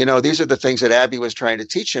 These are the things that Abby was trying to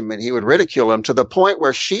teach him, and he would ridicule him to the point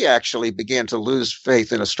where she actually began to lose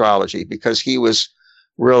faith in astrology because he was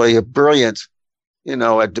really a brilliant,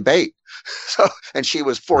 at debate. So, and she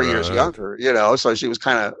was 4 years younger, so she was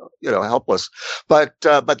kind of, helpless. But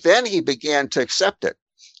then he began to accept it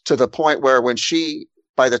to the point where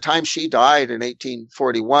by the time she died in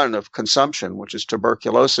 1841 of consumption, which is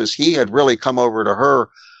tuberculosis, he had really come over to her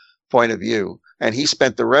point of view, and he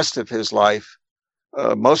spent the rest of his life,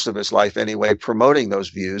 most of his life anyway, promoting those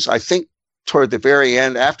views. I think toward the very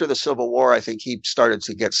end, after the Civil War, I think he started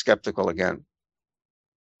to get skeptical again.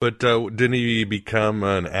 But didn't he become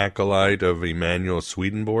an acolyte of Emanuel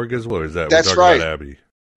Swedenborg as well? Or is that that's we're talking right? About Abby?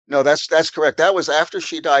 No, that's correct. That was after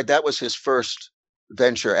she died. That was his first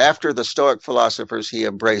venture. After the Stoic philosophers, he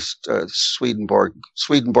embraced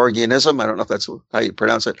Swedenborgianism. I don't know if that's how you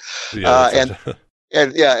pronounce it. Yeah,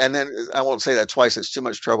 and then I won't say that twice. It's too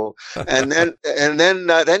much trouble. And then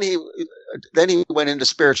he went into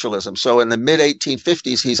spiritualism. So in the mid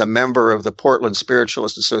 1850s, he's a member of the Portland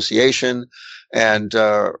Spiritualist Association and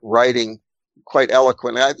writing quite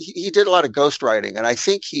eloquently. He did a lot of ghost writing, and I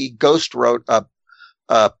think he ghost wrote a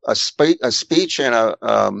speech and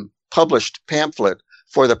a published pamphlet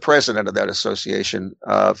for the president of that association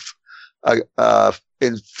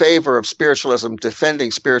in favor of spiritualism, defending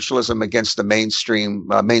spiritualism against the mainstream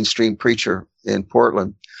preacher in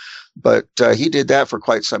Portland. But he did that for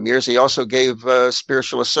quite some years. He also gave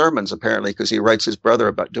spiritualist sermons, apparently, because he writes his brother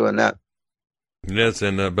about doing that. Yes,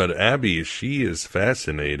 and but Abby, she is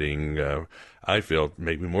fascinating. I feel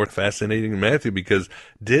maybe more fascinating than Matthew, because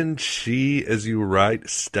didn't she, as you write,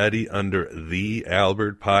 study under the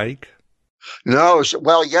Albert Pike? No,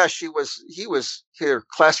 well, yes, he was her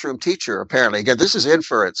classroom teacher, apparently. Again, this is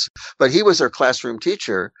inference, but he was her classroom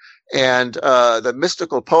teacher, and the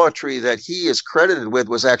mystical poetry that he is credited with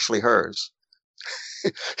was actually hers.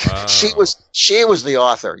 Wow. She was the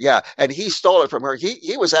author, yeah, and he stole it from her.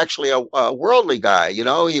 He was actually a worldly guy,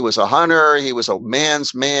 He was a hunter. He was a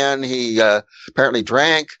man's man. He apparently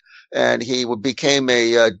drank, and he became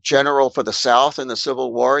a general for the South in the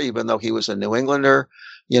Civil War, even though he was a New Englander.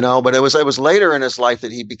 But it was later in his life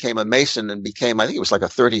that he became a Mason and became, I think it was like a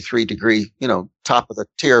 33-degree, top of the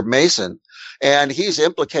tier Mason. And he's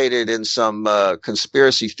implicated in some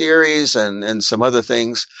conspiracy theories and some other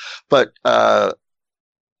things. But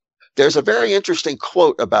there's a very interesting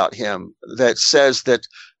quote about him that says that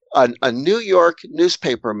a New York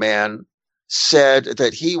newspaper man said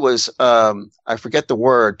that he was, I forget the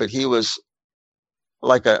word, but he was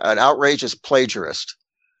like an outrageous plagiarist.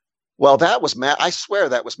 Well, that was I swear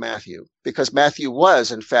that was Matthew, because Matthew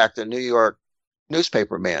was, in fact, a New York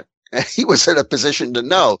newspaper man. And he was in a position to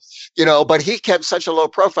know, but he kept such a low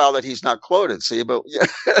profile that he's not quoted. See, but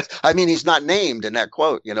I mean, he's not named in that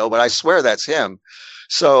quote, but I swear that's him.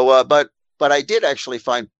 So, but I did actually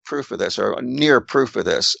find proof of this, or near proof of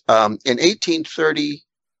this. In 1830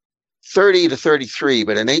 to 33,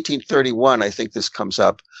 but in 1831, I think this comes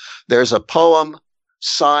up. There's a poem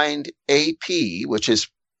signed AP, which is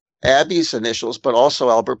Abby's initials, but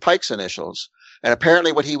also Albert Pike's initials. And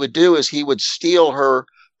apparently what he would do is he would steal her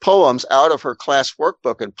poems out of her class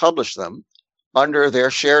workbook and publish them under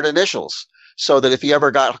their shared initials, so that if he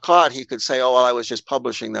ever got caught, he could say, oh, well, I was just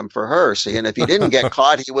publishing them for her. See, and if he didn't get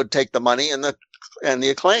caught, he would take the money and the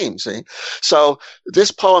acclaim. See, so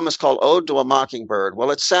this poem is called Ode to a Mockingbird.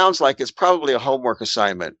 Well, it sounds like it's probably a homework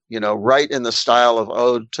assignment, right in the style of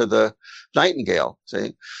Ode to the Nightingale.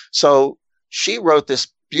 See, so she wrote this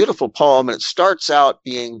beautiful poem, and it starts out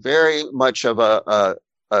being very much of a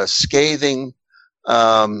scathing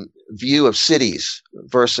view of cities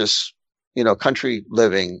versus country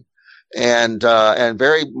living, and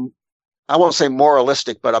very I won't say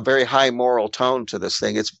moralistic, but a very high moral tone to this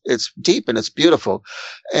thing. It's deep and it's beautiful.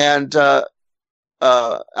 And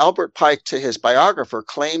Albert Pike, to his biographer,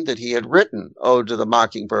 claimed that he had written Ode to the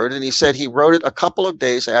Mockingbird, and he said he wrote it a couple of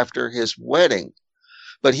days after his wedding.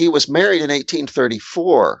 But he was married in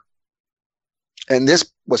 1834, and this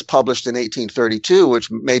was published in 1832,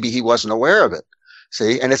 which maybe he wasn't aware of it.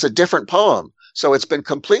 See, and it's a different poem. So it's been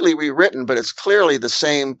completely rewritten, but it's clearly the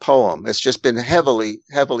same poem. It's just been heavily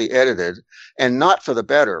edited, and not for the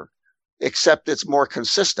better, except it's more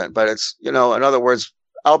consistent. But it's, in other words,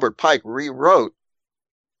 Albert Pike rewrote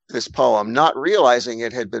this poem, not realizing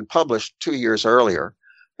it had been published 2 years earlier,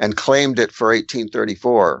 and claimed it for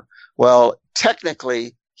 1834. Well,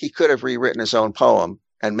 technically, he could have rewritten his own poem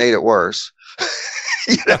and made it worse.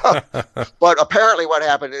 But apparently what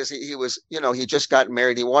happened is he was, he just got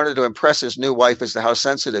married. He wanted to impress his new wife as to how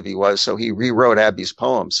sensitive he was. So he rewrote Abby's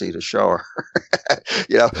poem, to show her,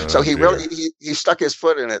 so he really, he stuck his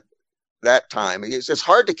foot in it that time. It's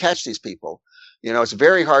hard to catch these people. It's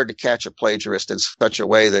very hard to catch a plagiarist in such a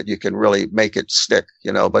way that you can really make it stick,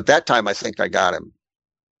 but that time I think I got him.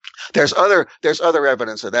 There's other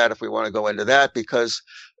evidence of that if we want to go into that, because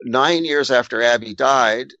 9 years after Abby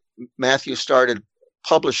died, Matthew started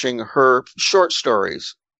publishing her short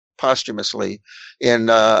stories posthumously in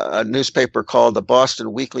a newspaper called the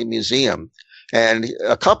Boston Weekly Museum. And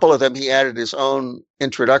a couple of them, he added his own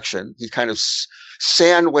introduction. He kind of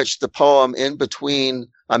sandwiched the poem in between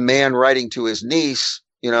a man writing to his niece,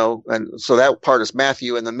 and so that part is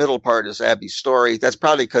Matthew, and the middle part is Abby's story. That's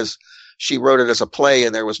probably because she wrote it as a play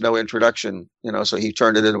and there was no introduction, so he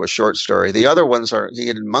turned it into a short story. The other ones he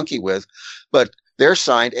didn't monkey with, but they're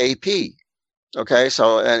signed AP. Okay,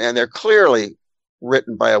 so, and they're clearly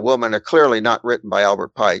written by a woman. They're clearly not written by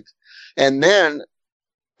Albert Pike. And then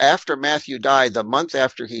after Matthew died, the month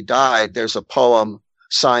after he died, there's a poem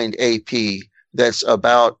signed AP that's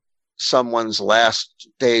about someone's last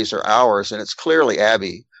days or hours. And it's clearly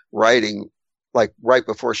Abby writing like right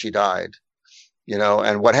before she died,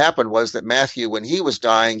 and what happened was that Matthew, when he was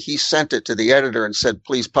dying, he sent it to the editor and said,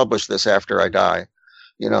 please publish this after I die,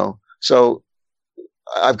 so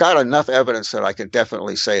I've got enough evidence that I can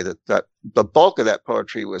definitely say that the bulk of that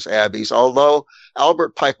poetry was Abby's, although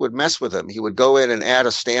Albert Pike would mess with him. He would go in and add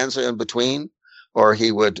a stanza in between, or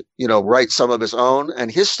he would, write some of his own,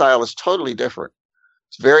 and his style is totally different.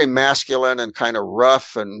 It's very masculine and kind of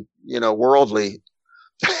rough and, worldly.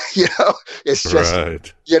 It's just,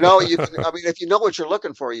 right. you can, if you know what you're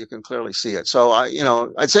looking for, you can clearly see it. So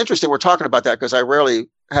it's interesting. We're talking about that because I rarely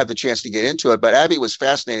have the chance to get into it, but Abby was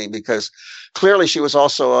fascinating because clearly she was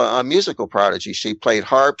also a musical prodigy. She played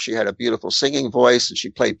harp. She had a beautiful singing voice, and she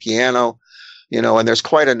played piano, and there's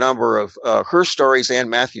quite a number of her stories and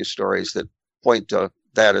Matthew's stories that point to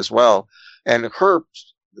that as well. And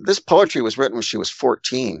this poetry was written when she was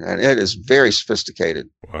 14, and it is very sophisticated.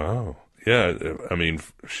 Wow. Yeah,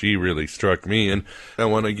 she really struck me, and I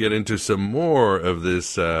want to get into some more of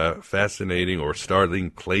this fascinating or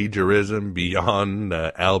startling plagiarism beyond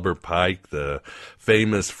Albert Pike, the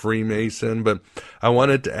famous Freemason. But I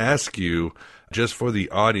wanted to ask you, just for the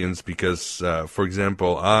audience, because, for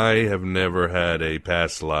example, I have never had a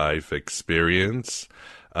past life experience.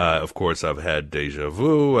 Of course, I've had deja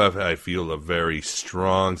vu. I feel a very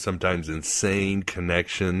strong, sometimes insane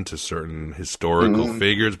connection to certain historical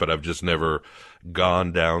figures, but I've just never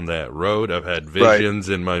gone down that road. I've had visions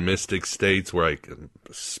in my mystic states where I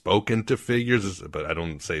spoken to figures, but I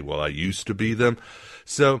don't say, well, I used to be them.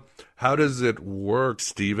 So how does it work,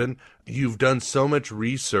 Stephen? You've done so much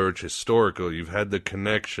research, historical. You've had the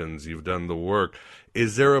connections. You've done the work.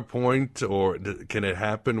 Is there a point, or can it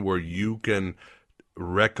happen where you can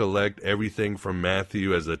recollect everything from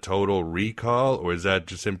Matthew as a total recall, or is that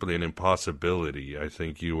just simply an impossibility? I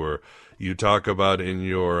think you talk about in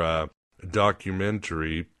your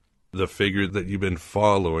documentary the figure that you've been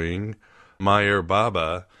following, Meher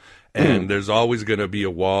Baba, and there's always going to be a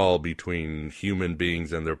wall between human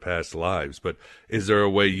beings and their past lives. But is there a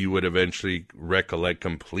way you would eventually recollect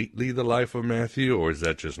completely the life of Matthew, or is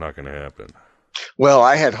that just not going to happen? Well,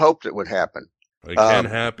 I had hoped it would happen. It can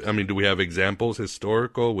happen. Do we have examples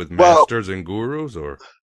historical with masters and gurus, or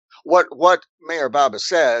what Meher Baba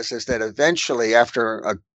says is that eventually, after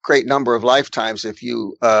a great number of lifetimes, if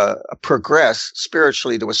you progress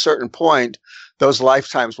spiritually to a certain point, those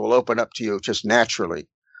lifetimes will open up to you just naturally.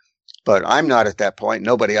 But I'm not at that point.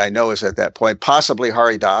 Nobody I know is at that point. Possibly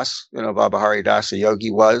Hari Das, Baba Hari Das, the yogi,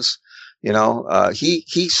 was.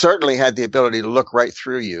 He certainly had the ability to look right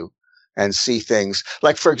through you and see things.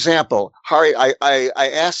 Like, for example, Hari, I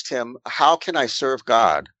asked him, how can I serve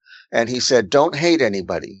God? And he said, don't hate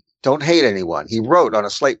anybody. Don't hate anyone. He wrote on a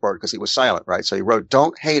slate board because he was silent, right? So he wrote,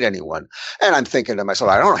 don't hate anyone. And I'm thinking to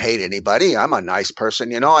myself, I don't hate anybody. I'm a nice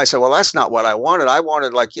person, I said, well, that's not what I wanted. I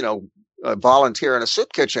wanted volunteer in a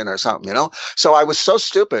soup kitchen or something, So I was so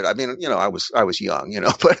stupid. I mean, I was young,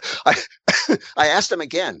 but I asked him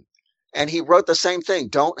again, and he wrote the same thing.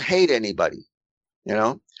 Don't hate anybody,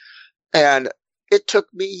 and it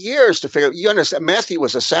took me years to figure. You understand? Matthew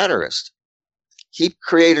was a satirist. He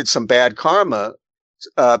created some bad karma,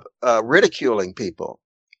 ridiculing people.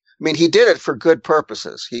 I mean, he did it for good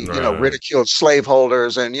purposes. He, ridiculed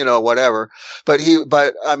slaveholders and, whatever. But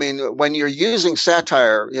I mean, when you're using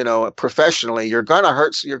satire, professionally, you're going to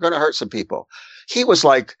hurt some people. He was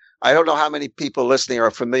like, I don't know how many people listening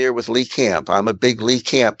are familiar with Lee Camp. I'm a big Lee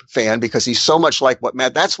Camp fan because he's so much like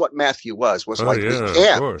that's what Matthew was like Lee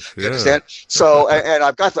Camp. Course, yeah. You understand? So, and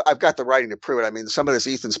I've got the writing to prove it. I mean, some of this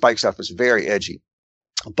Ethan Spike stuff is very edgy,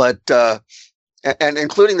 but, and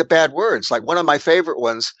including the bad words, like one of my favorite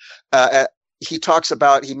ones, he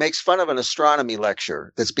makes fun of an astronomy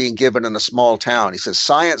lecture that's being given in a small town. He says,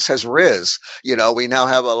 science has riz, we now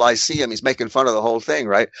have a lyceum. He's making fun of the whole thing.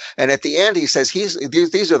 Right. And at the end, he says,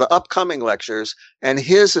 these are the upcoming lectures, and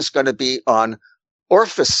his is going to be on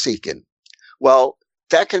office seeking. Well,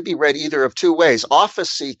 that can be read either of two ways. Office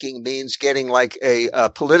seeking means getting like a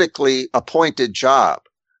politically appointed job.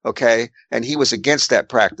 Okay. And he was against that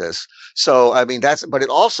practice. So, I mean, but it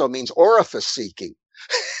also means orifice seeking.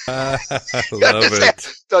 I love it.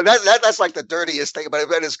 So that's like the dirtiest thing, but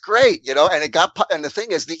it's great, and the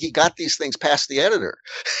thing is that he got these things past the editor.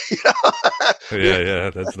 Yeah.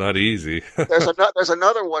 That's not easy. There's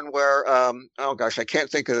another one where, oh gosh, I can't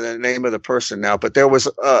think of the name of the person now, but there was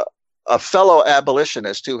a fellow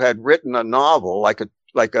abolitionist who had written a novel, like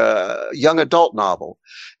a young adult novel.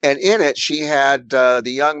 And in it, she had the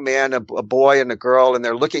young man, a boy and a girl, and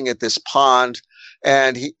they're looking at this pond.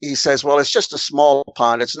 And he says, well, it's just a small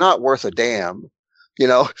pond. It's not worth a damn,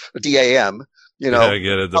 D-A-M. Yeah, I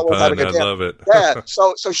get it. The pond. I love it. Yeah.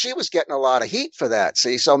 So she was getting a lot of heat for that.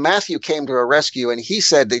 See, so Matthew came to her rescue, and he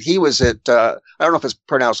said that he was at, I don't know if it's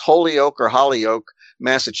pronounced Holyoke or Hollyoke,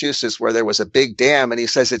 Massachusetts, where there was a big dam, and he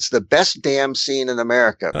says it's the best dam seen in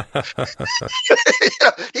America.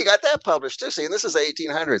 He got that published too. See, and this is the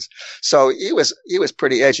 1800s, so he was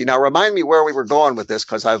pretty edgy. Now, remind me where we were going with this,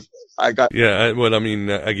 because I got. Yeah, well, I mean,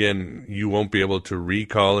 again, you won't be able to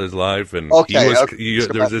recall his life, and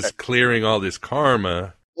there's this clearing all this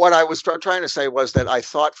karma. What I was trying to say was that I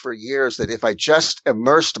thought for years that if I just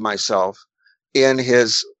immersed myself in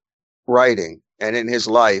his writing and in his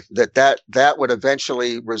life, that would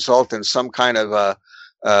eventually result in some kind of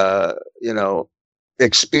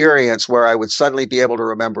experience where I would suddenly be able to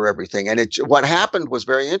remember everything. And what happened was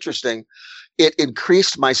very interesting. It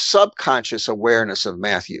increased my subconscious awareness of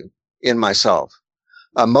Matthew in myself.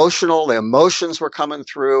 The emotions were coming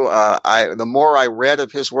through. The more I read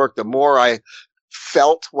of his work, the more I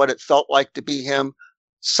felt what it felt like to be him.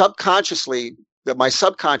 Subconsciously, that my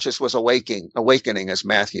subconscious was awakening as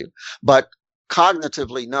Matthew, but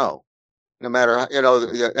cognitively, no matter,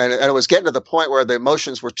 and it was getting to the point where the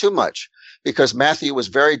emotions were too much, because Matthew was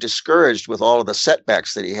very discouraged with all of the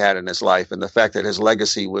setbacks that he had in his life and the fact that his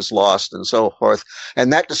legacy was lost and so forth.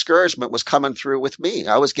 And that discouragement was coming through with me.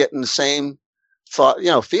 I was getting the same thought,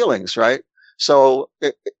 feelings, right? So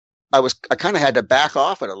I kind of had to back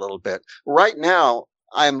off it a little bit. Right now,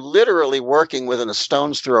 I'm literally working within a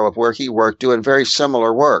stone's throw of where he worked, doing very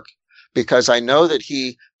similar work, because I know that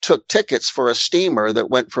he took tickets for a steamer that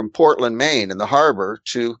went from Portland, Maine in the harbor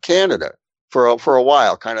to Canada for a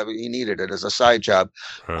while. Kind of, he needed it as a side job.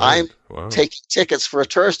 Right. I'm taking tickets for a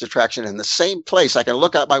tourist attraction in the same place. I can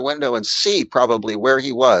look out my window and see probably where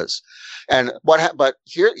he was. And but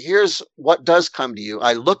here's what does come to you.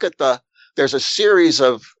 I look at there's a series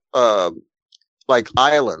of, like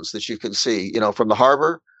islands that you can see, from the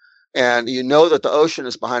harbor, and that the ocean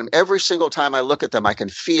is behind them. Every single time I look at them, I can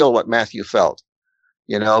feel what Matthew felt,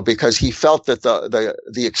 because he felt that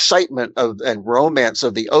the excitement and romance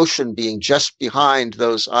of the ocean being just behind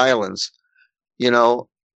those islands,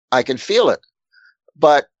 I can feel it,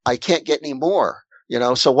 but I can't get any more,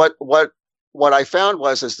 So what I found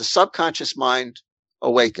was, as the subconscious mind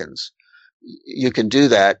awakens, you can do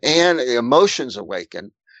that, and the emotions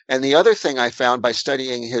awaken. And the other thing I found by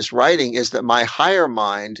studying his writing is that my higher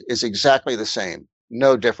mind is exactly the same.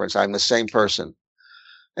 No difference. I'm the same person.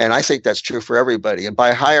 And I think that's true for everybody. And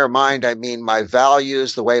by higher mind, I mean my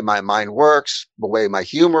values, the way my mind works, the way my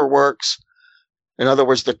humor works. In other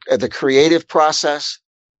words, the creative process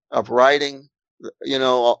of writing,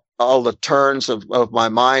 all the turns of my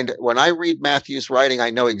mind. When I read Matthew's writing, I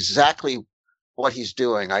know exactly what he's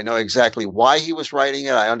doing. I know exactly why he was writing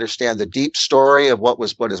it. I understand the deep story of what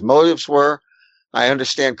his motives were. I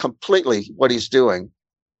understand completely what he's doing.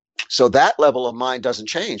 So that level of mind doesn't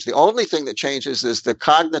change. The only thing that changes is the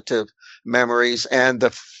cognitive memories and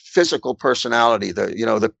the physical personality,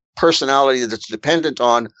 the personality that's dependent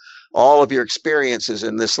on all of your experiences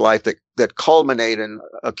in this life that culminate and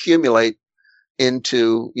accumulate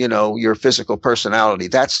into, your physical personality.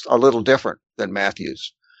 That's a little different than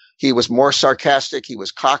Matthews. He was more sarcastic. He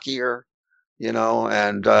was cockier,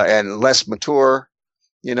 and less mature,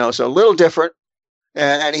 so a little different.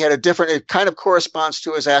 And he had it kind of corresponds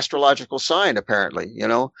to his astrological sign, apparently.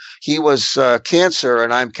 He was Cancer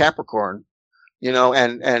and I'm Capricorn,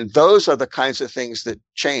 and those are the kinds of things that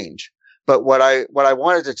change. But what I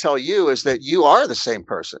wanted to tell you is that you are the same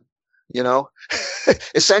person,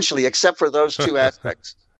 essentially, except for those two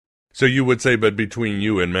aspects. So you would say, but between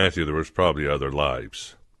you and Matthew, there was probably other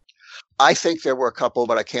lives. I think there were a couple,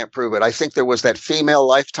 but I can't prove it. I think there was that female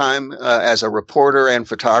lifetime as a reporter and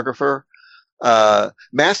photographer.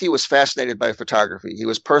 Matthew was fascinated by photography. He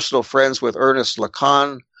was personal friends with Ernest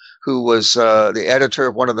Lacan, who was the editor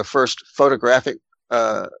of one of the first photographic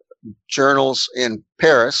journals in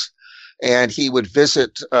Paris, and he would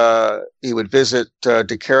visit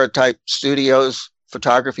daguerreotype studios,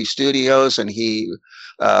 photography studios, and he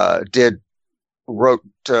wrote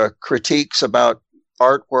critiques about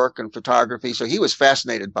artwork and photography. So he was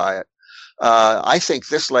fascinated by it. I think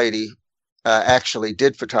this lady actually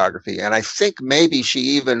did photography, and I think maybe she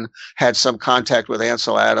even had some contact with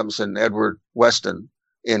Ansel Adams and Edward Weston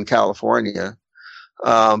in California,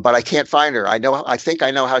 but I can't find her. I think I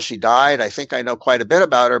know how she died. I think I know quite a bit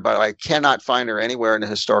about her, but I cannot find her anywhere in the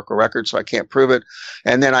historical record, so I can't prove it.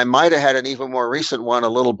 And then I might have had an even more recent one, a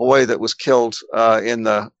little boy that was killed by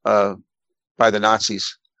the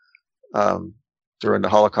Nazis during the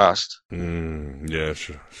Holocaust. Yeah,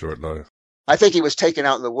 short life. I think he was taken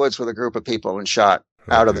out in the woods with a group of people and shot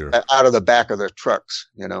out of the back of their trucks.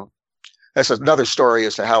 That's another story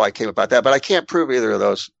as to how I came about that, but I can't prove either of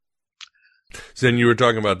those. So then you were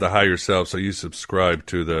talking about the higher self. So you subscribe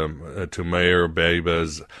to the to Meher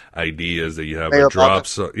Baba's ideas that you have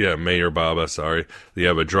Meher Baba. Sorry, you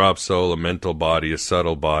have a drop soul, a mental body, a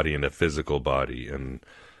subtle body, and a physical body, and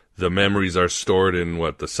the memories are stored in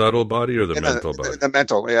what, the subtle body or the mental body? The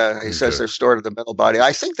mental, yeah. He says they're stored in the mental body.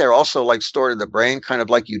 I think they're also stored in the brain, kind of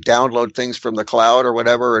like you download things from the cloud or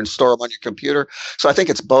whatever and store them on your computer. So I think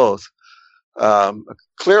it's both.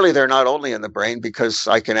 Clearly, they're not only in the brain, because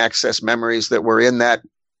I can access memories that were in that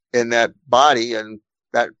body, and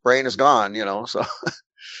that brain is gone. So.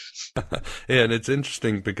 Yeah, and it's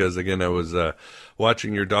interesting because, again, I was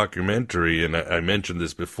watching your documentary, and I mentioned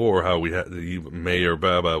this before, how Meher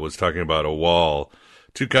Baba was talking about a wall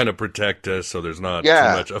to kind of protect us, so there's not too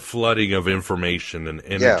much a flooding of information and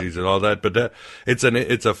energies and all that. But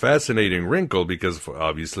it's a fascinating wrinkle, because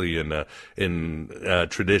obviously in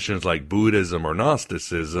traditions like Buddhism or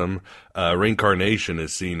Gnosticism, reincarnation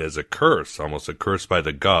is seen as a curse, almost a curse by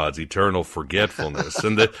the gods, eternal forgetfulness.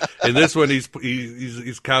 And in this one,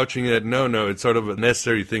 he's couching it. No, it's sort of a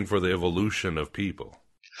necessary thing for the evolution of people.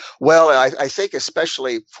 Well, I think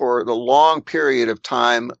especially for the long period of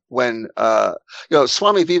time when,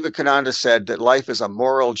 Swami Vivekananda said that life is a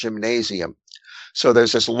moral gymnasium. So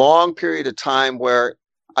there's this long period of time where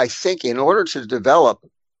I think in order to develop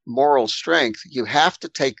moral strength, you have to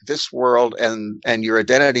take this world and your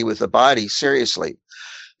identity with the body seriously.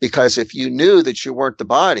 Because if you knew that you weren't the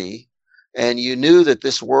body, and you knew that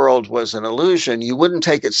this world was an illusion, you wouldn't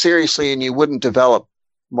take it seriously, and you wouldn't develop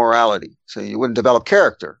morality. So you wouldn't develop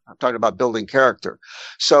character. I'm talking about building character.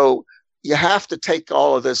 So you have to take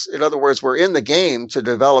all of this. In other words, we're in the game to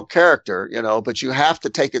develop character, but you have to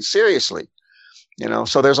take it seriously,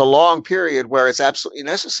 so there's a long period where it's absolutely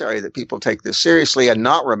necessary that people take this seriously and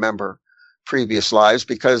not remember previous lives,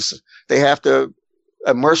 because they have to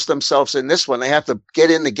immerse themselves in this one. They have to get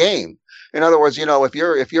in the game. In other words,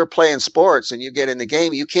 if you're playing sports and you get in the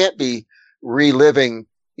game, you can't be reliving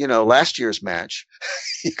last year's match.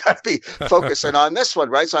 You got to be focusing on this one,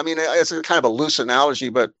 right? So, I mean, it's a kind of a loose analogy,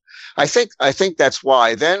 but I think that's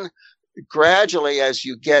why. Then gradually, as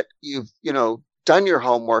you've done your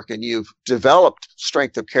homework and you've developed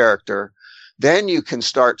strength of character, then you can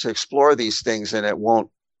start to explore these things, and it won't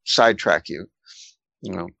sidetrack you,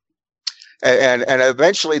 And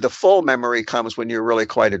eventually the full memory comes when you're really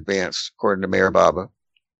quite advanced, according to Meher Baba.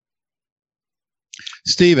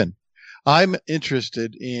 Stephen, I'm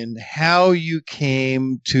interested in how you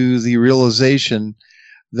came to the realization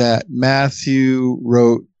that Matthew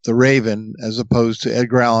wrote The Raven as opposed to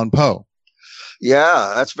Edgar Allan Poe.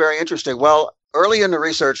 Yeah, that's very interesting. Well, early in the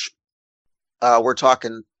research, We're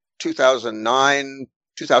talking 2009,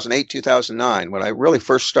 2008, 2009, when I really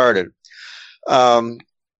first started.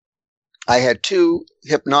 I had 2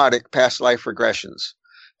 hypnotic past life regressions,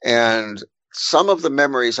 and some of the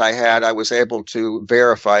memories I had, I was able to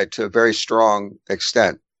verify to a very strong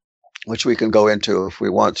extent, which we can go into if we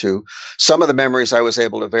want to. Some of the memories I was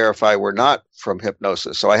able to verify were not from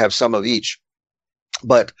hypnosis, so I have some of each.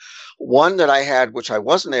 But one that I had, which I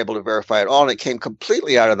wasn't able to verify at all, and it came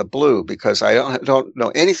completely out of the blue because I don't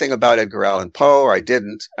know anything about Edgar Allan Poe, or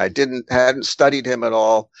hadn't studied him at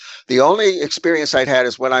all. The only experience I'd had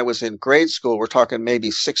is when I was in grade school. We're talking maybe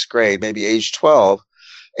 6th grade, maybe age 12,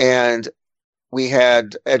 and we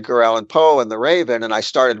had Edgar Allan Poe and The Raven, and I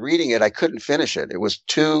started reading it. I couldn't finish it. It was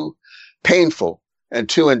too painful and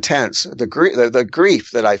too intense. The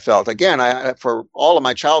grief that I felt, again, for all of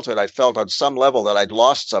my childhood, I felt on some level that I'd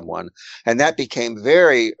lost someone. And that became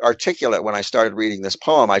very articulate when I started reading this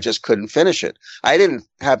poem. I just couldn't finish it. I didn't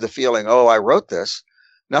have the feeling, oh, I wrote this.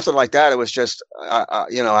 Nothing like that. It was just,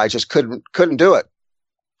 I just couldn't do it.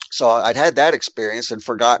 So I'd had that experience and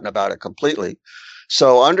forgotten about it completely.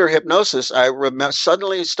 So under hypnosis, I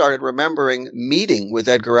suddenly started remembering meeting with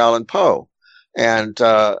Edgar Allan Poe. And,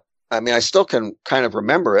 I still can kind of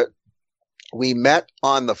remember it. We met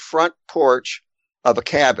on the front porch of a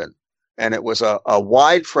cabin, and it was a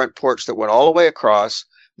wide front porch that went all the way across.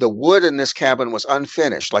 The wood in this cabin was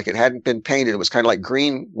unfinished, like it hadn't been painted. It was kind of like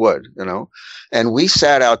green wood, and we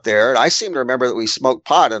sat out there. And I seem to remember that we smoked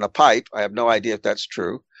pot in a pipe. I have no idea if that's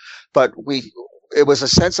true, but it was a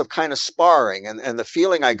sense of kind of sparring. And the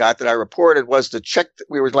feeling I got that I reported was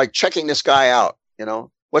we were like checking this guy out,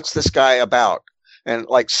 what's this guy about? And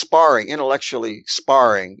like sparring, intellectually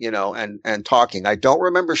sparring, and talking. I don't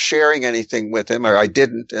remember sharing anything with him, or I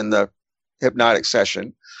didn't in the hypnotic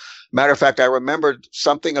session. Matter of fact, I remembered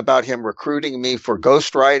something about him recruiting me for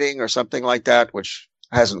ghostwriting or something like that, which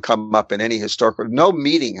hasn't come up in any historical, no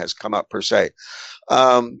meeting has come up per se.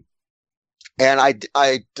 And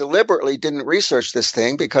I deliberately didn't research this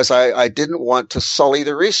thing because I didn't want to sully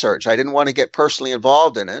the research. I didn't want to get personally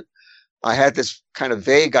involved in it. I had this kind of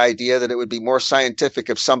vague idea that it would be more scientific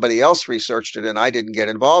if somebody else researched it and I didn't get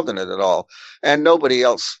involved in it at all. And nobody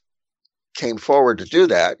else came forward to do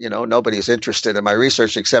that. Nobody's interested in my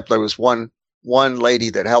research except there was one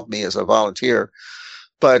lady that helped me as a volunteer.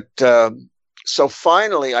 But so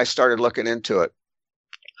finally I started looking into it.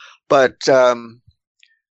 But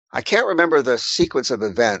I can't remember the sequence of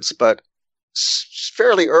events, but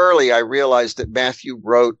fairly early I realized that Matthew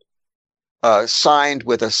wrote signed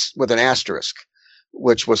with an asterisk,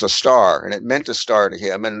 which was a star, and it meant a star to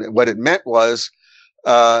him. And what it meant was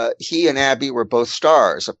he and Abby were both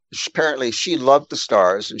stars. Apparently, she loved the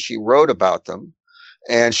stars, and she wrote about them,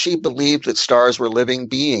 and she believed that stars were living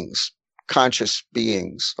beings, conscious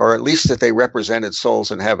beings, or at least that they represented souls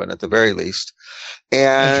in heaven, at the very least.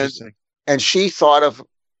 And she thought of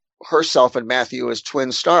herself and Matthew as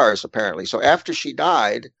twin stars, apparently. So after she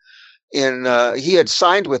died, he had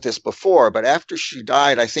signed with this before, but after she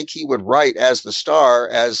died, I think he would write as the star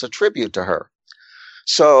as a tribute to her.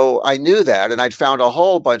 So I knew that, and I'd found a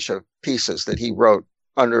whole bunch of pieces that he wrote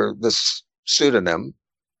under this pseudonym.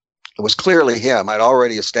 It was clearly him. I'd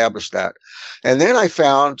already established that. And then I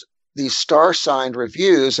found these star-signed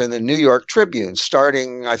reviews in the New York Tribune,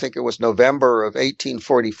 starting, I think it was November of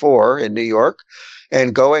 1844 in New York,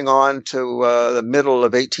 and going on to the middle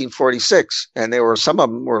of 1846. And some of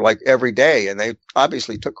them were like every day, and they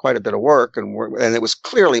obviously took quite a bit of work, and it was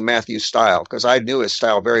clearly Matthew's style, because I knew his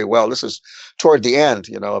style very well. This is toward the end,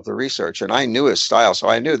 of the research, and I knew his style, so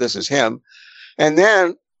I knew this is him. And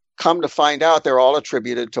then come to find out they're all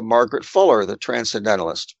attributed to Margaret Fuller, the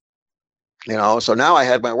transcendentalist. So now I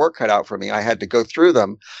had my work cut out for me. I had to go through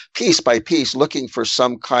them piece by piece, looking for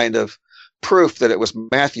some kind of proof that it was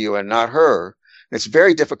Matthew and not her. It's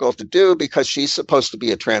very difficult to do because she's supposed to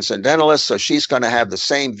be a transcendentalist, so she's going to have the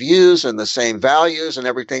same views and the same values and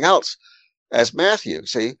everything else as Matthew.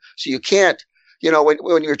 See, so you can't,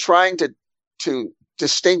 when you're trying to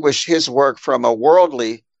distinguish his work from a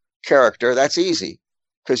worldly character, that's easy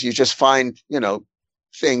because you just find,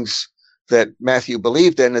 things that Matthew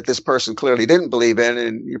believed in that this person clearly didn't believe in,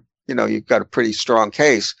 and you've got a pretty strong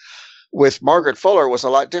case. With Margaret Fuller, it was a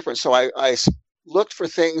lot different. So I looked for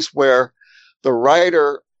things where the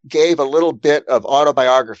writer gave a little bit of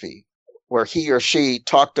autobiography, where he or she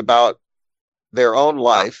talked about their own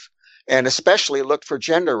life, and especially looked for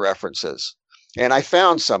gender references. And I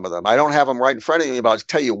found some of them. I don't have them right in front of me, but I'll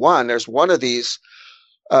tell you one. There's one of these.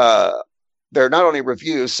 They're not only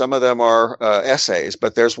reviews, some of them are essays,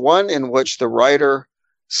 but there's one in which the writer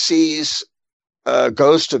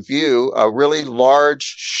goes to view a really large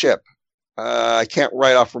ship, I can't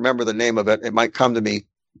remember the name of it. It might come to me.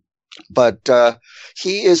 But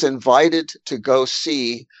he is invited to go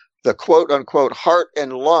see the quote unquote heart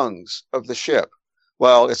and lungs of the ship.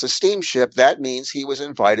 Well, it's a steamship. That means he was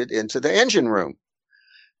invited into the engine room.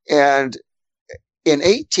 And in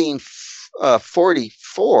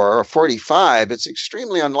 1844 or 45, it's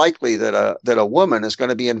extremely unlikely that a woman is going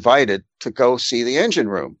to be invited to go see the engine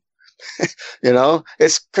room. You know,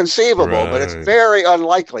 it's conceivable, right, but it's very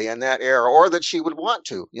unlikely in that era, or that she would want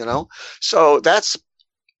to, you know. So that's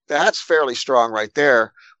fairly strong right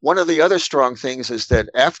there. One of the other strong things is that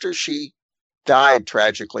after she died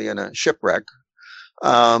tragically in a shipwreck,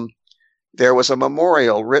 there was a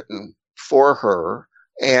memorial written for her,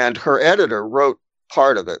 and her editor wrote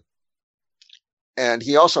part of it. And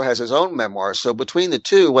he also has his own memoir. So between the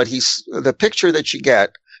two, the picture that you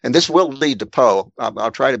get, and this will lead to Poe. I'll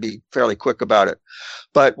try to be fairly quick about it.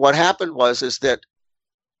 But what happened is that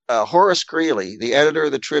Horace Greeley, the editor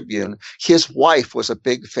of the Tribune, his wife was a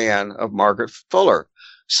big fan of Margaret Fuller,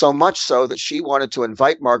 so much so that she wanted to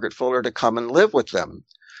invite Margaret Fuller to come and live with them.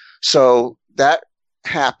 So that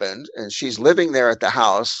happened, and she's living there at the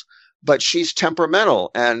house, but she's temperamental.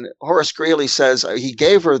 And Horace Greeley says he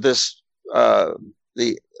gave her this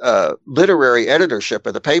the literary editorship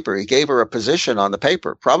of the paper. He gave her a position on the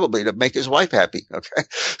paper, probably to make his wife happy. Okay.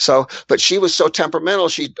 So, but she was so temperamental.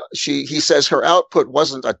 He says her output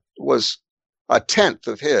was a tenth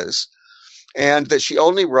of his, and that she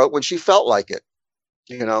only wrote when she felt like it,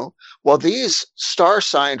 you know. Well, these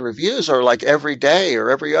star-signed reviews are like every day or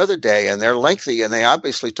every other day, and they're lengthy, and they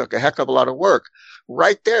obviously took a heck of a lot of work.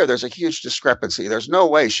 Right there's a huge discrepancy. There's no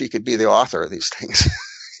way she could be the author of these things.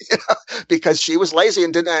 You know, because she was lazy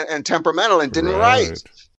and temperamental and didn't write,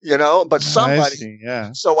 you know, but somebody. See,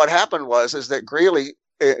 yeah. So what happened is that Greeley,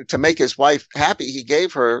 to make his wife happy, he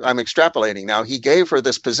gave her, I'm extrapolating now, he gave her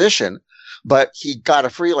this position, but he got a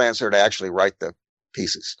freelancer to actually write the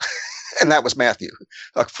pieces. And that was Matthew,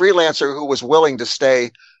 a freelancer who was willing to stay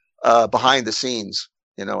behind the scenes,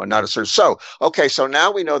 you know, and not a search. So, okay. So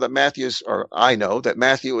now we know that I know that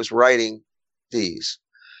Matthew is writing these.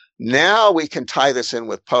 Now we can tie this in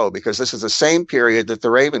with Poe, because this is the same period that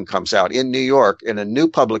The Raven comes out in New York in a new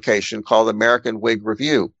publication called American Whig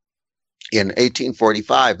Review. In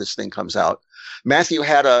 1845, this thing comes out. Matthew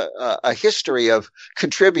had a history of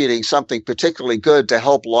contributing something particularly good to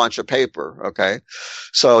help launch a paper. Okay.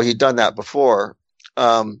 So he'd done that before.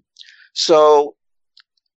 So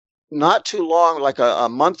not too long, like a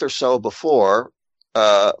month or so before,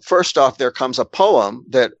 first off, there comes a poem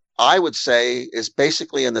that I would say is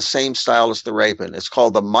basically in the same style as The Raven. It's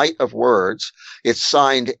called The Might of Words. It's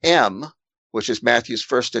signed M, which is Matthew's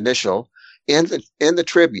first initial, in the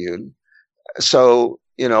Tribune. So,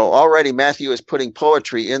 you know, already Matthew is putting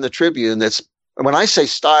poetry in the Tribune. That's, when I say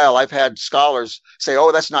style, I've had scholars say,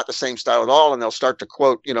 oh, that's not the same style at all. And they'll start to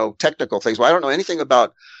quote, you know, technical things. Well, I don't know anything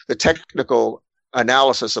about the technical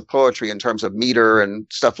analysis of poetry in terms of meter and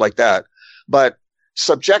stuff like that. But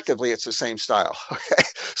subjectively, it's the same style. Okay.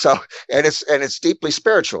 So, and it's deeply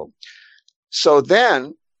spiritual. So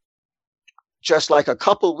then, just like a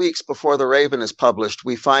couple weeks before The Raven is published,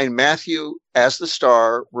 we find Matthew as the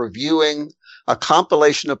star reviewing a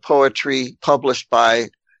compilation of poetry published by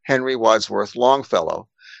Henry Wadsworth Longfellow.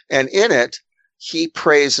 And in it, he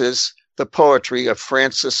praises the poetry of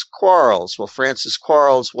Francis Quarles. Well, Francis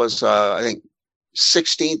Quarles was, I think,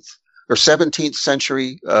 16th or 17th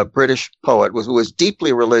century British poet who was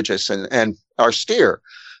deeply religious and austere,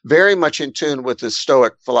 very much in tune with the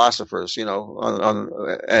Stoic philosophers. You know,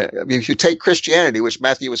 if you take Christianity, which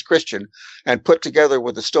Matthew was Christian, and put together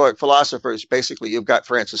with the Stoic philosophers, basically you've got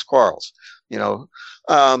Francis Quarles. You know,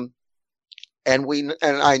 and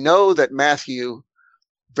I know that Matthew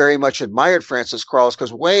very much admired Francis Quarles,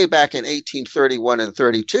 because way back in 1831 and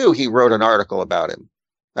 32, he wrote an article about him.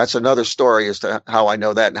 That's another story as to how I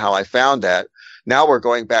know that and how I found that. Now we're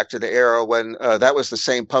going back to the era when that was the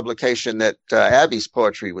same publication that Abbey's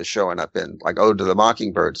poetry was showing up in, like Ode to the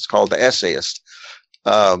Mockingbird. It's called The Essayist.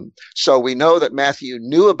 So we know that Matthew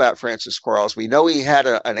knew about Francis Quarles. We know he had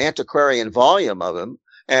an antiquarian volume of him,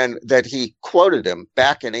 and that he quoted him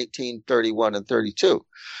back in 1831 and 32.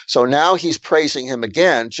 So now he's praising him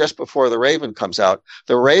again just before The Raven comes out.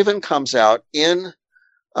 The Raven comes out in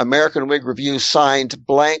American Whig Review, signed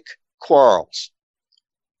blank Quarles.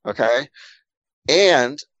 Okay.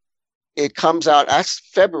 And it comes out, that's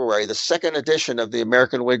February, the second edition of the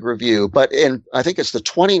American Whig Review. But I think it's the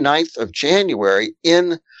 29th of January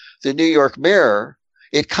in the New York Mirror,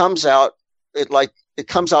 it comes out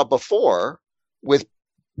before with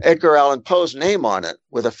Edgar Allan Poe's name on it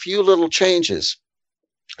with a few little changes.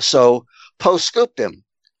 So Poe scooped him.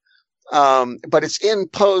 But it's in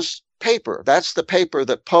Poe's paper. That's the paper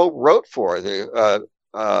that Poe wrote for, the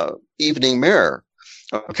Evening Mirror.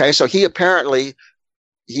 Okay, so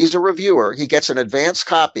he's a reviewer. He gets an advance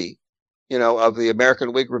copy, of the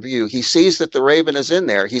American Whig Review. He sees that the Raven is in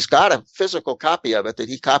there. He's got a physical copy of it that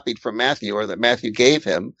he copied from Matthew, or that Matthew gave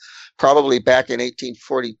him, probably back in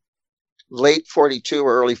 1840, late 42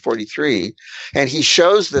 or early 43. And he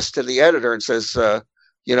shows this to the editor and says,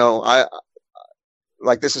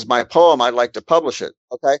 this is my poem. I'd like to publish it.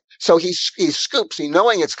 Okay. So he scoops,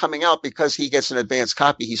 knowing it's coming out because he gets an advance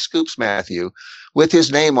copy. He scoops Matthew with his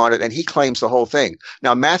name on it, and he claims the whole thing.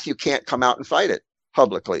 Now, Matthew can't come out and fight it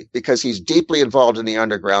publicly because he's deeply involved in the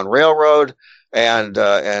Underground Railroad and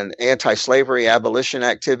anti-slavery abolition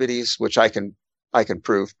activities, which I can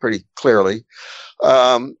prove pretty clearly.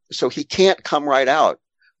 So he can't come right out.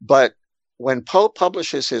 But when Poe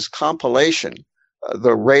publishes his compilation,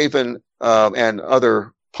 The Raven and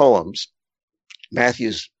Other Poems,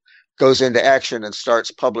 Matthews goes into action and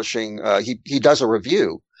starts publishing. He does a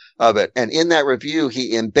review of it. And in that review,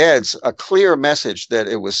 he embeds a clear message that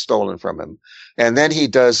it was stolen from him. And then he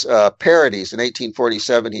does parodies. In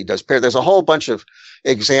 1847, he does There's a whole bunch of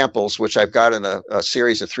examples, which I've got in a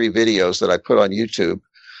series of 3 videos that I put on YouTube,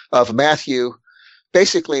 of Matthew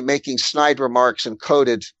basically making snide remarks and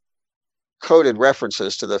coded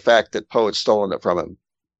references to the fact that Poe had stolen it from him.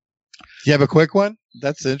 You have a quick one?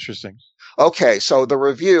 That's interesting. Okay, so the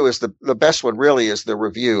review is the best one, really, is the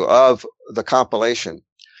review of the compilation.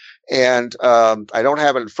 And I don't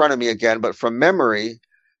have it in front of me again, but from memory,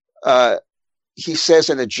 he says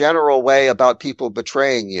in a general way about people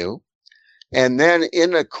betraying you. And then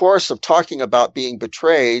in the course of talking about being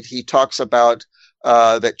betrayed, he talks about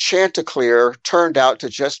that Chanticleer turned out to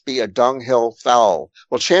just be a dunghill fowl.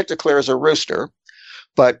 Well, Chanticleer is a rooster,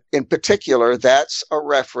 but in particular, that's a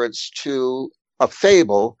reference to a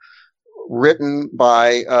fable written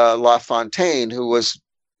by La Fontaine, who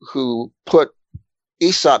put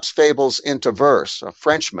Aesop's fables into verse, a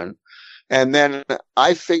Frenchman. And then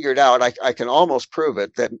I figured out, I can almost prove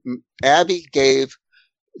it, that Abby gave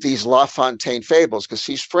these La Fontaine fables, because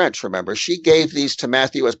she's French, remember, she gave these to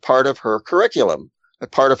Matthew as part of her curriculum, as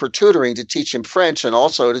part of her tutoring, to teach him French and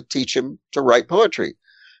also to teach him to write poetry.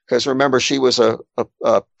 Because remember, she was a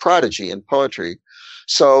prodigy in poetry.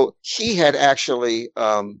 So he had actually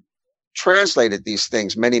translated these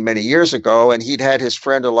things many, many years ago, and he'd had his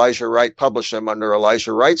friend Elijah Wright publish them under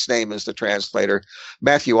Elijah Wright's name as the translator.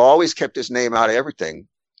 Matthew always kept his name out of everything.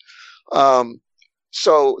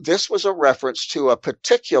 So this was a reference to a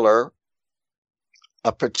particular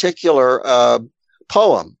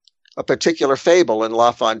poem, a particular fable in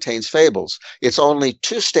La Fontaine's fables. It's only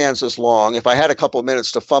 2 stanzas long. If I had a couple of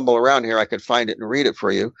minutes to fumble around here, I could find it and read it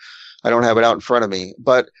for you. I don't have it out in front of me.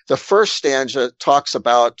 But the first stanza talks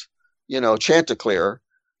about, Chanticleer,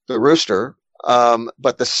 the rooster.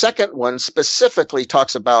 But the second one specifically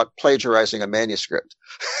talks about plagiarizing a manuscript.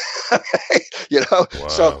 Wow.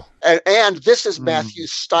 So, and this is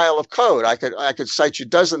Matthew's style of code. I could cite you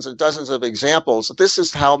dozens and dozens of examples. This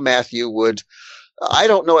is how Matthew would, I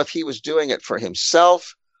don't know if he was doing it for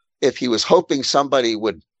himself, if he was hoping somebody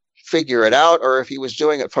would figure it out, or if he was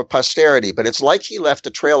doing it for posterity, but it's like he left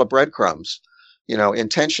a trail of breadcrumbs,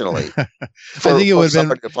 intentionally. I think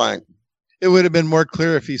it would have been more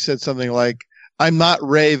clear if he said something like, "I'm not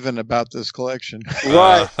raving about this collection."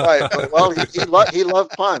 Right. Well, he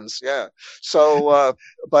loved puns. Yeah. So,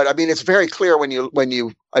 but I mean, it's very clear when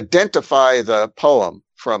you identify the poem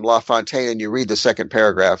from La Fontaine and you read the second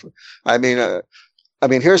paragraph. I mean,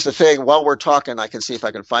 here's the thing. While we're talking, I can see if I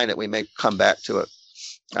can find it. We may come back to it.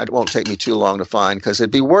 It won't take me too long to find, because it'd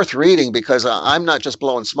be worth reading, because I'm not just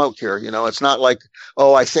blowing smoke here. It's not like,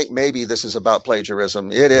 oh, I think maybe this is about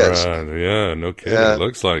plagiarism. It is. Yeah, no kidding. Yeah. It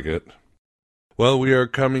looks like it. Well, we are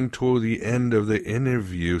coming to the end of the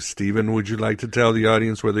interview. Stephen, would you like to tell the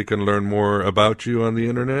audience where they can learn more about you on the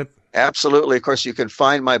internet? Absolutely. Of course, you can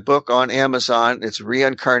find my book on Amazon. It's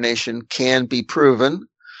Reincarnation Can Be Proven.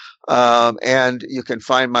 And you can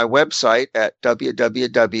find my website at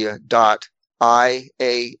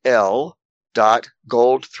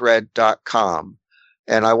www.ial.goldthread.com.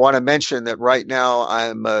 And I want to mention that right now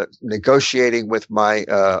I'm negotiating with my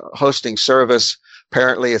hosting service.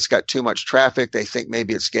 Apparently it's got too much traffic. They think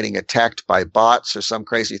maybe it's getting attacked by bots or some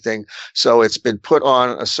crazy thing. So it's been put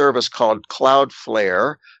on a service called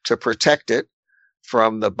Cloudflare to protect it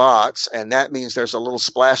from the bots. And that means there's a little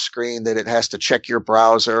splash screen that it has to check your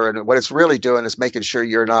browser. And what it's really doing is making sure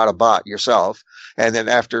you're not a bot yourself. And then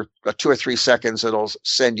after 2 or 3 seconds, it'll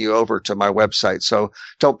send you over to my website. So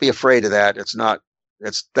don't be afraid of that. It's not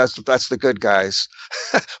That's the good guys.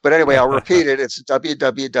 But anyway, I'll repeat it. It's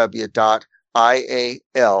www.ial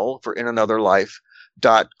for In Another Life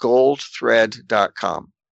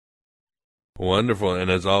 .goldthread.com. Wonderful.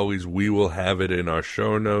 And as always, we will have it in our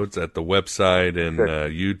show notes at the website and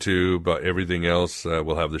YouTube, everything else.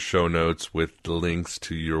 We'll have the show notes with the links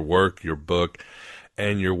to your work, your book,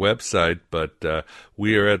 and your website. But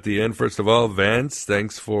we are at the end. First of all, Vance,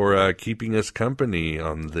 thanks for keeping us company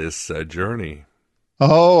on this journey.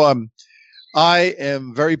 I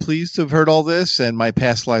am very pleased to have heard all this, and my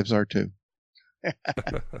past lives are too.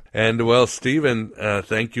 And well, Stephen,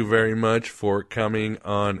 thank you very much for coming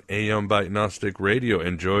on Aeon Gnostic Radio.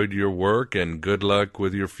 Enjoyed your work and good luck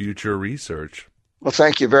with your future research. Well,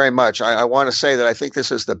 thank you very much. I want to say that I think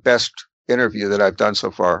this is the best interview that I've done so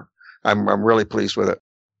far. I'm really pleased with it.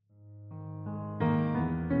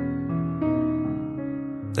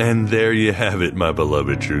 And there you have it, my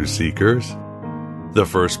beloved truth seekers. The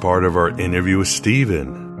first part of our interview with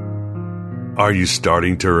Stephen. Are you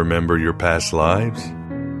starting to remember your past lives?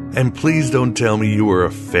 And please don't tell me you were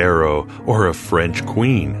a pharaoh or a French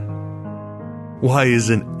queen. Why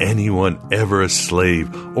isn't anyone ever a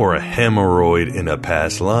slave or a hemorrhoid in a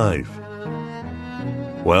past life?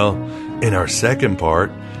 Well, in our second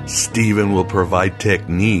part, Stephen will provide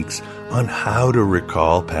techniques on how to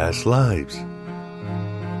recall past lives.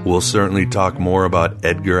 We'll certainly talk more about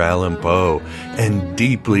Edgar Allan Poe and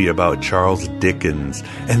deeply about Charles Dickens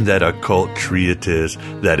and that occult treatise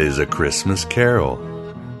that is A Christmas Carol.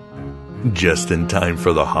 Just in time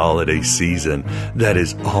for the holiday season that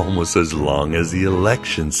is almost as long as the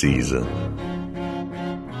election season.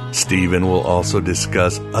 Stephen will also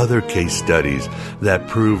discuss other case studies that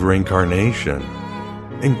prove reincarnation,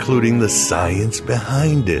 including the science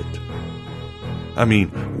behind it. I mean,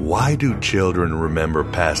 why do children remember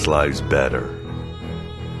past lives better?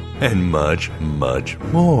 And much, much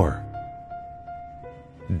more.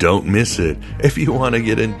 Don't miss it if you want to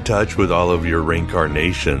get in touch with all of your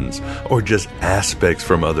reincarnations or just aspects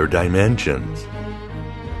from other dimensions.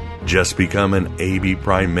 Just become an AB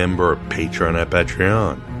Prime member or patron at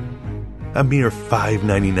Patreon. A mere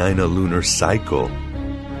 $5.99 a lunar cycle,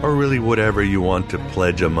 or really whatever you want to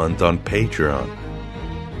pledge a month on Patreon.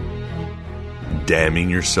 Damning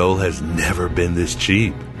your soul has never been this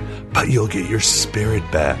cheap, but you'll get your spirit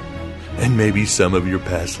back and maybe some of your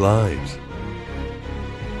past lives.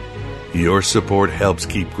 Your support helps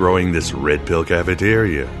keep growing this Red Pill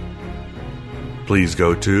Cafeteria. Please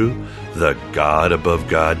go to the God Above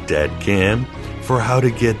God Dadcam for how to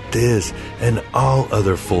get this and all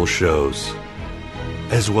other full shows,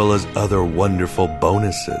 as well as other wonderful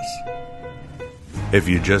bonuses. If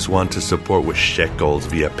you just want to support with shekels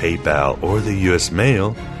via PayPal or the U.S.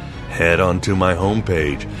 mail, head on to my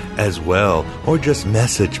homepage as well, or just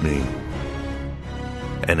message me.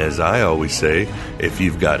 And as I always say, if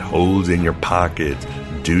you've got holes in your pockets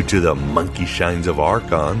due to the monkey shines of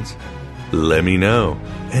Archons, let me know,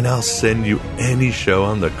 and I'll send you any show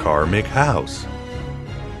on the Karmic House.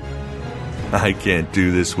 I can't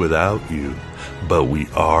do this without you, but we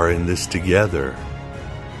are in this together.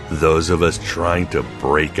 Those of us trying to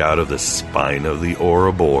break out of the spine of the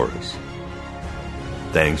Ouroboros.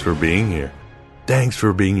 Thanks for being here. Thanks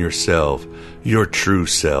for being yourself, your true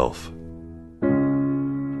self.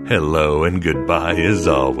 Hello and goodbye as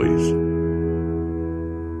always.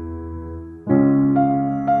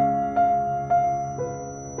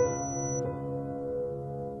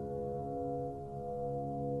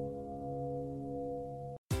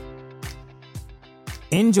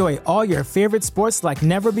 Enjoy all your favorite sports like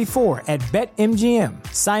never before at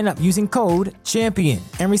BetMGM. Sign up using code CHAMPION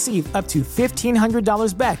and receive up to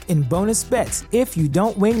 $1,500 back in bonus bets if you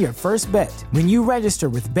don't win your first bet. When you register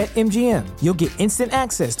with BetMGM, you'll get instant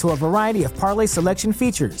access to a variety of parlay selection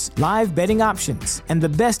features, live betting options, and the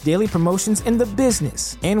best daily promotions in the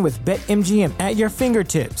business. And with BetMGM at your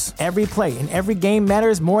fingertips, every play and every game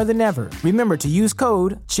matters more than ever. Remember to use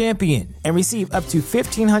code CHAMPION and receive up to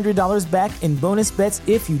 $1,500 back in bonus bets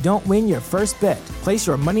if you don't win your first bet. Place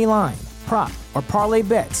your money line, prop, or parlay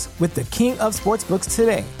bets with the king of sportsbooks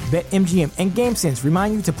today. BetMGM and GameSense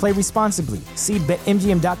remind you to play responsibly. See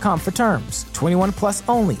BetMGM.com for terms. 21 plus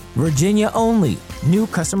only. Virginia only. New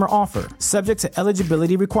customer offer. Subject to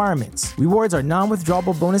eligibility requirements. Rewards are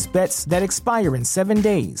non-withdrawable bonus bets that expire in 7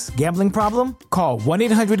 days. Gambling problem? Call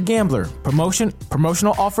 1-800-GAMBLER.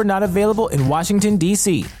 Promotional offer not available in Washington,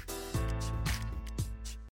 D.C.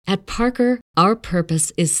 At Parker, our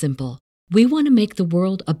purpose is simple. We want to make the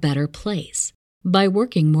world a better place by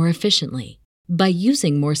working more efficiently, by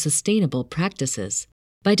using more sustainable practices,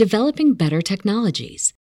 by developing better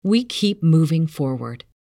technologies. We keep moving forward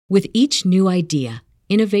with each new idea,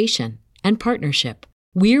 innovation, and partnership,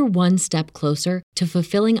 we're one step closer to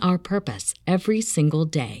fulfilling our purpose every single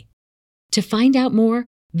day. To find out more,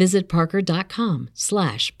 visit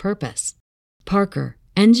parker.com/purpose. Parker,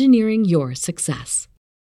 engineering your success.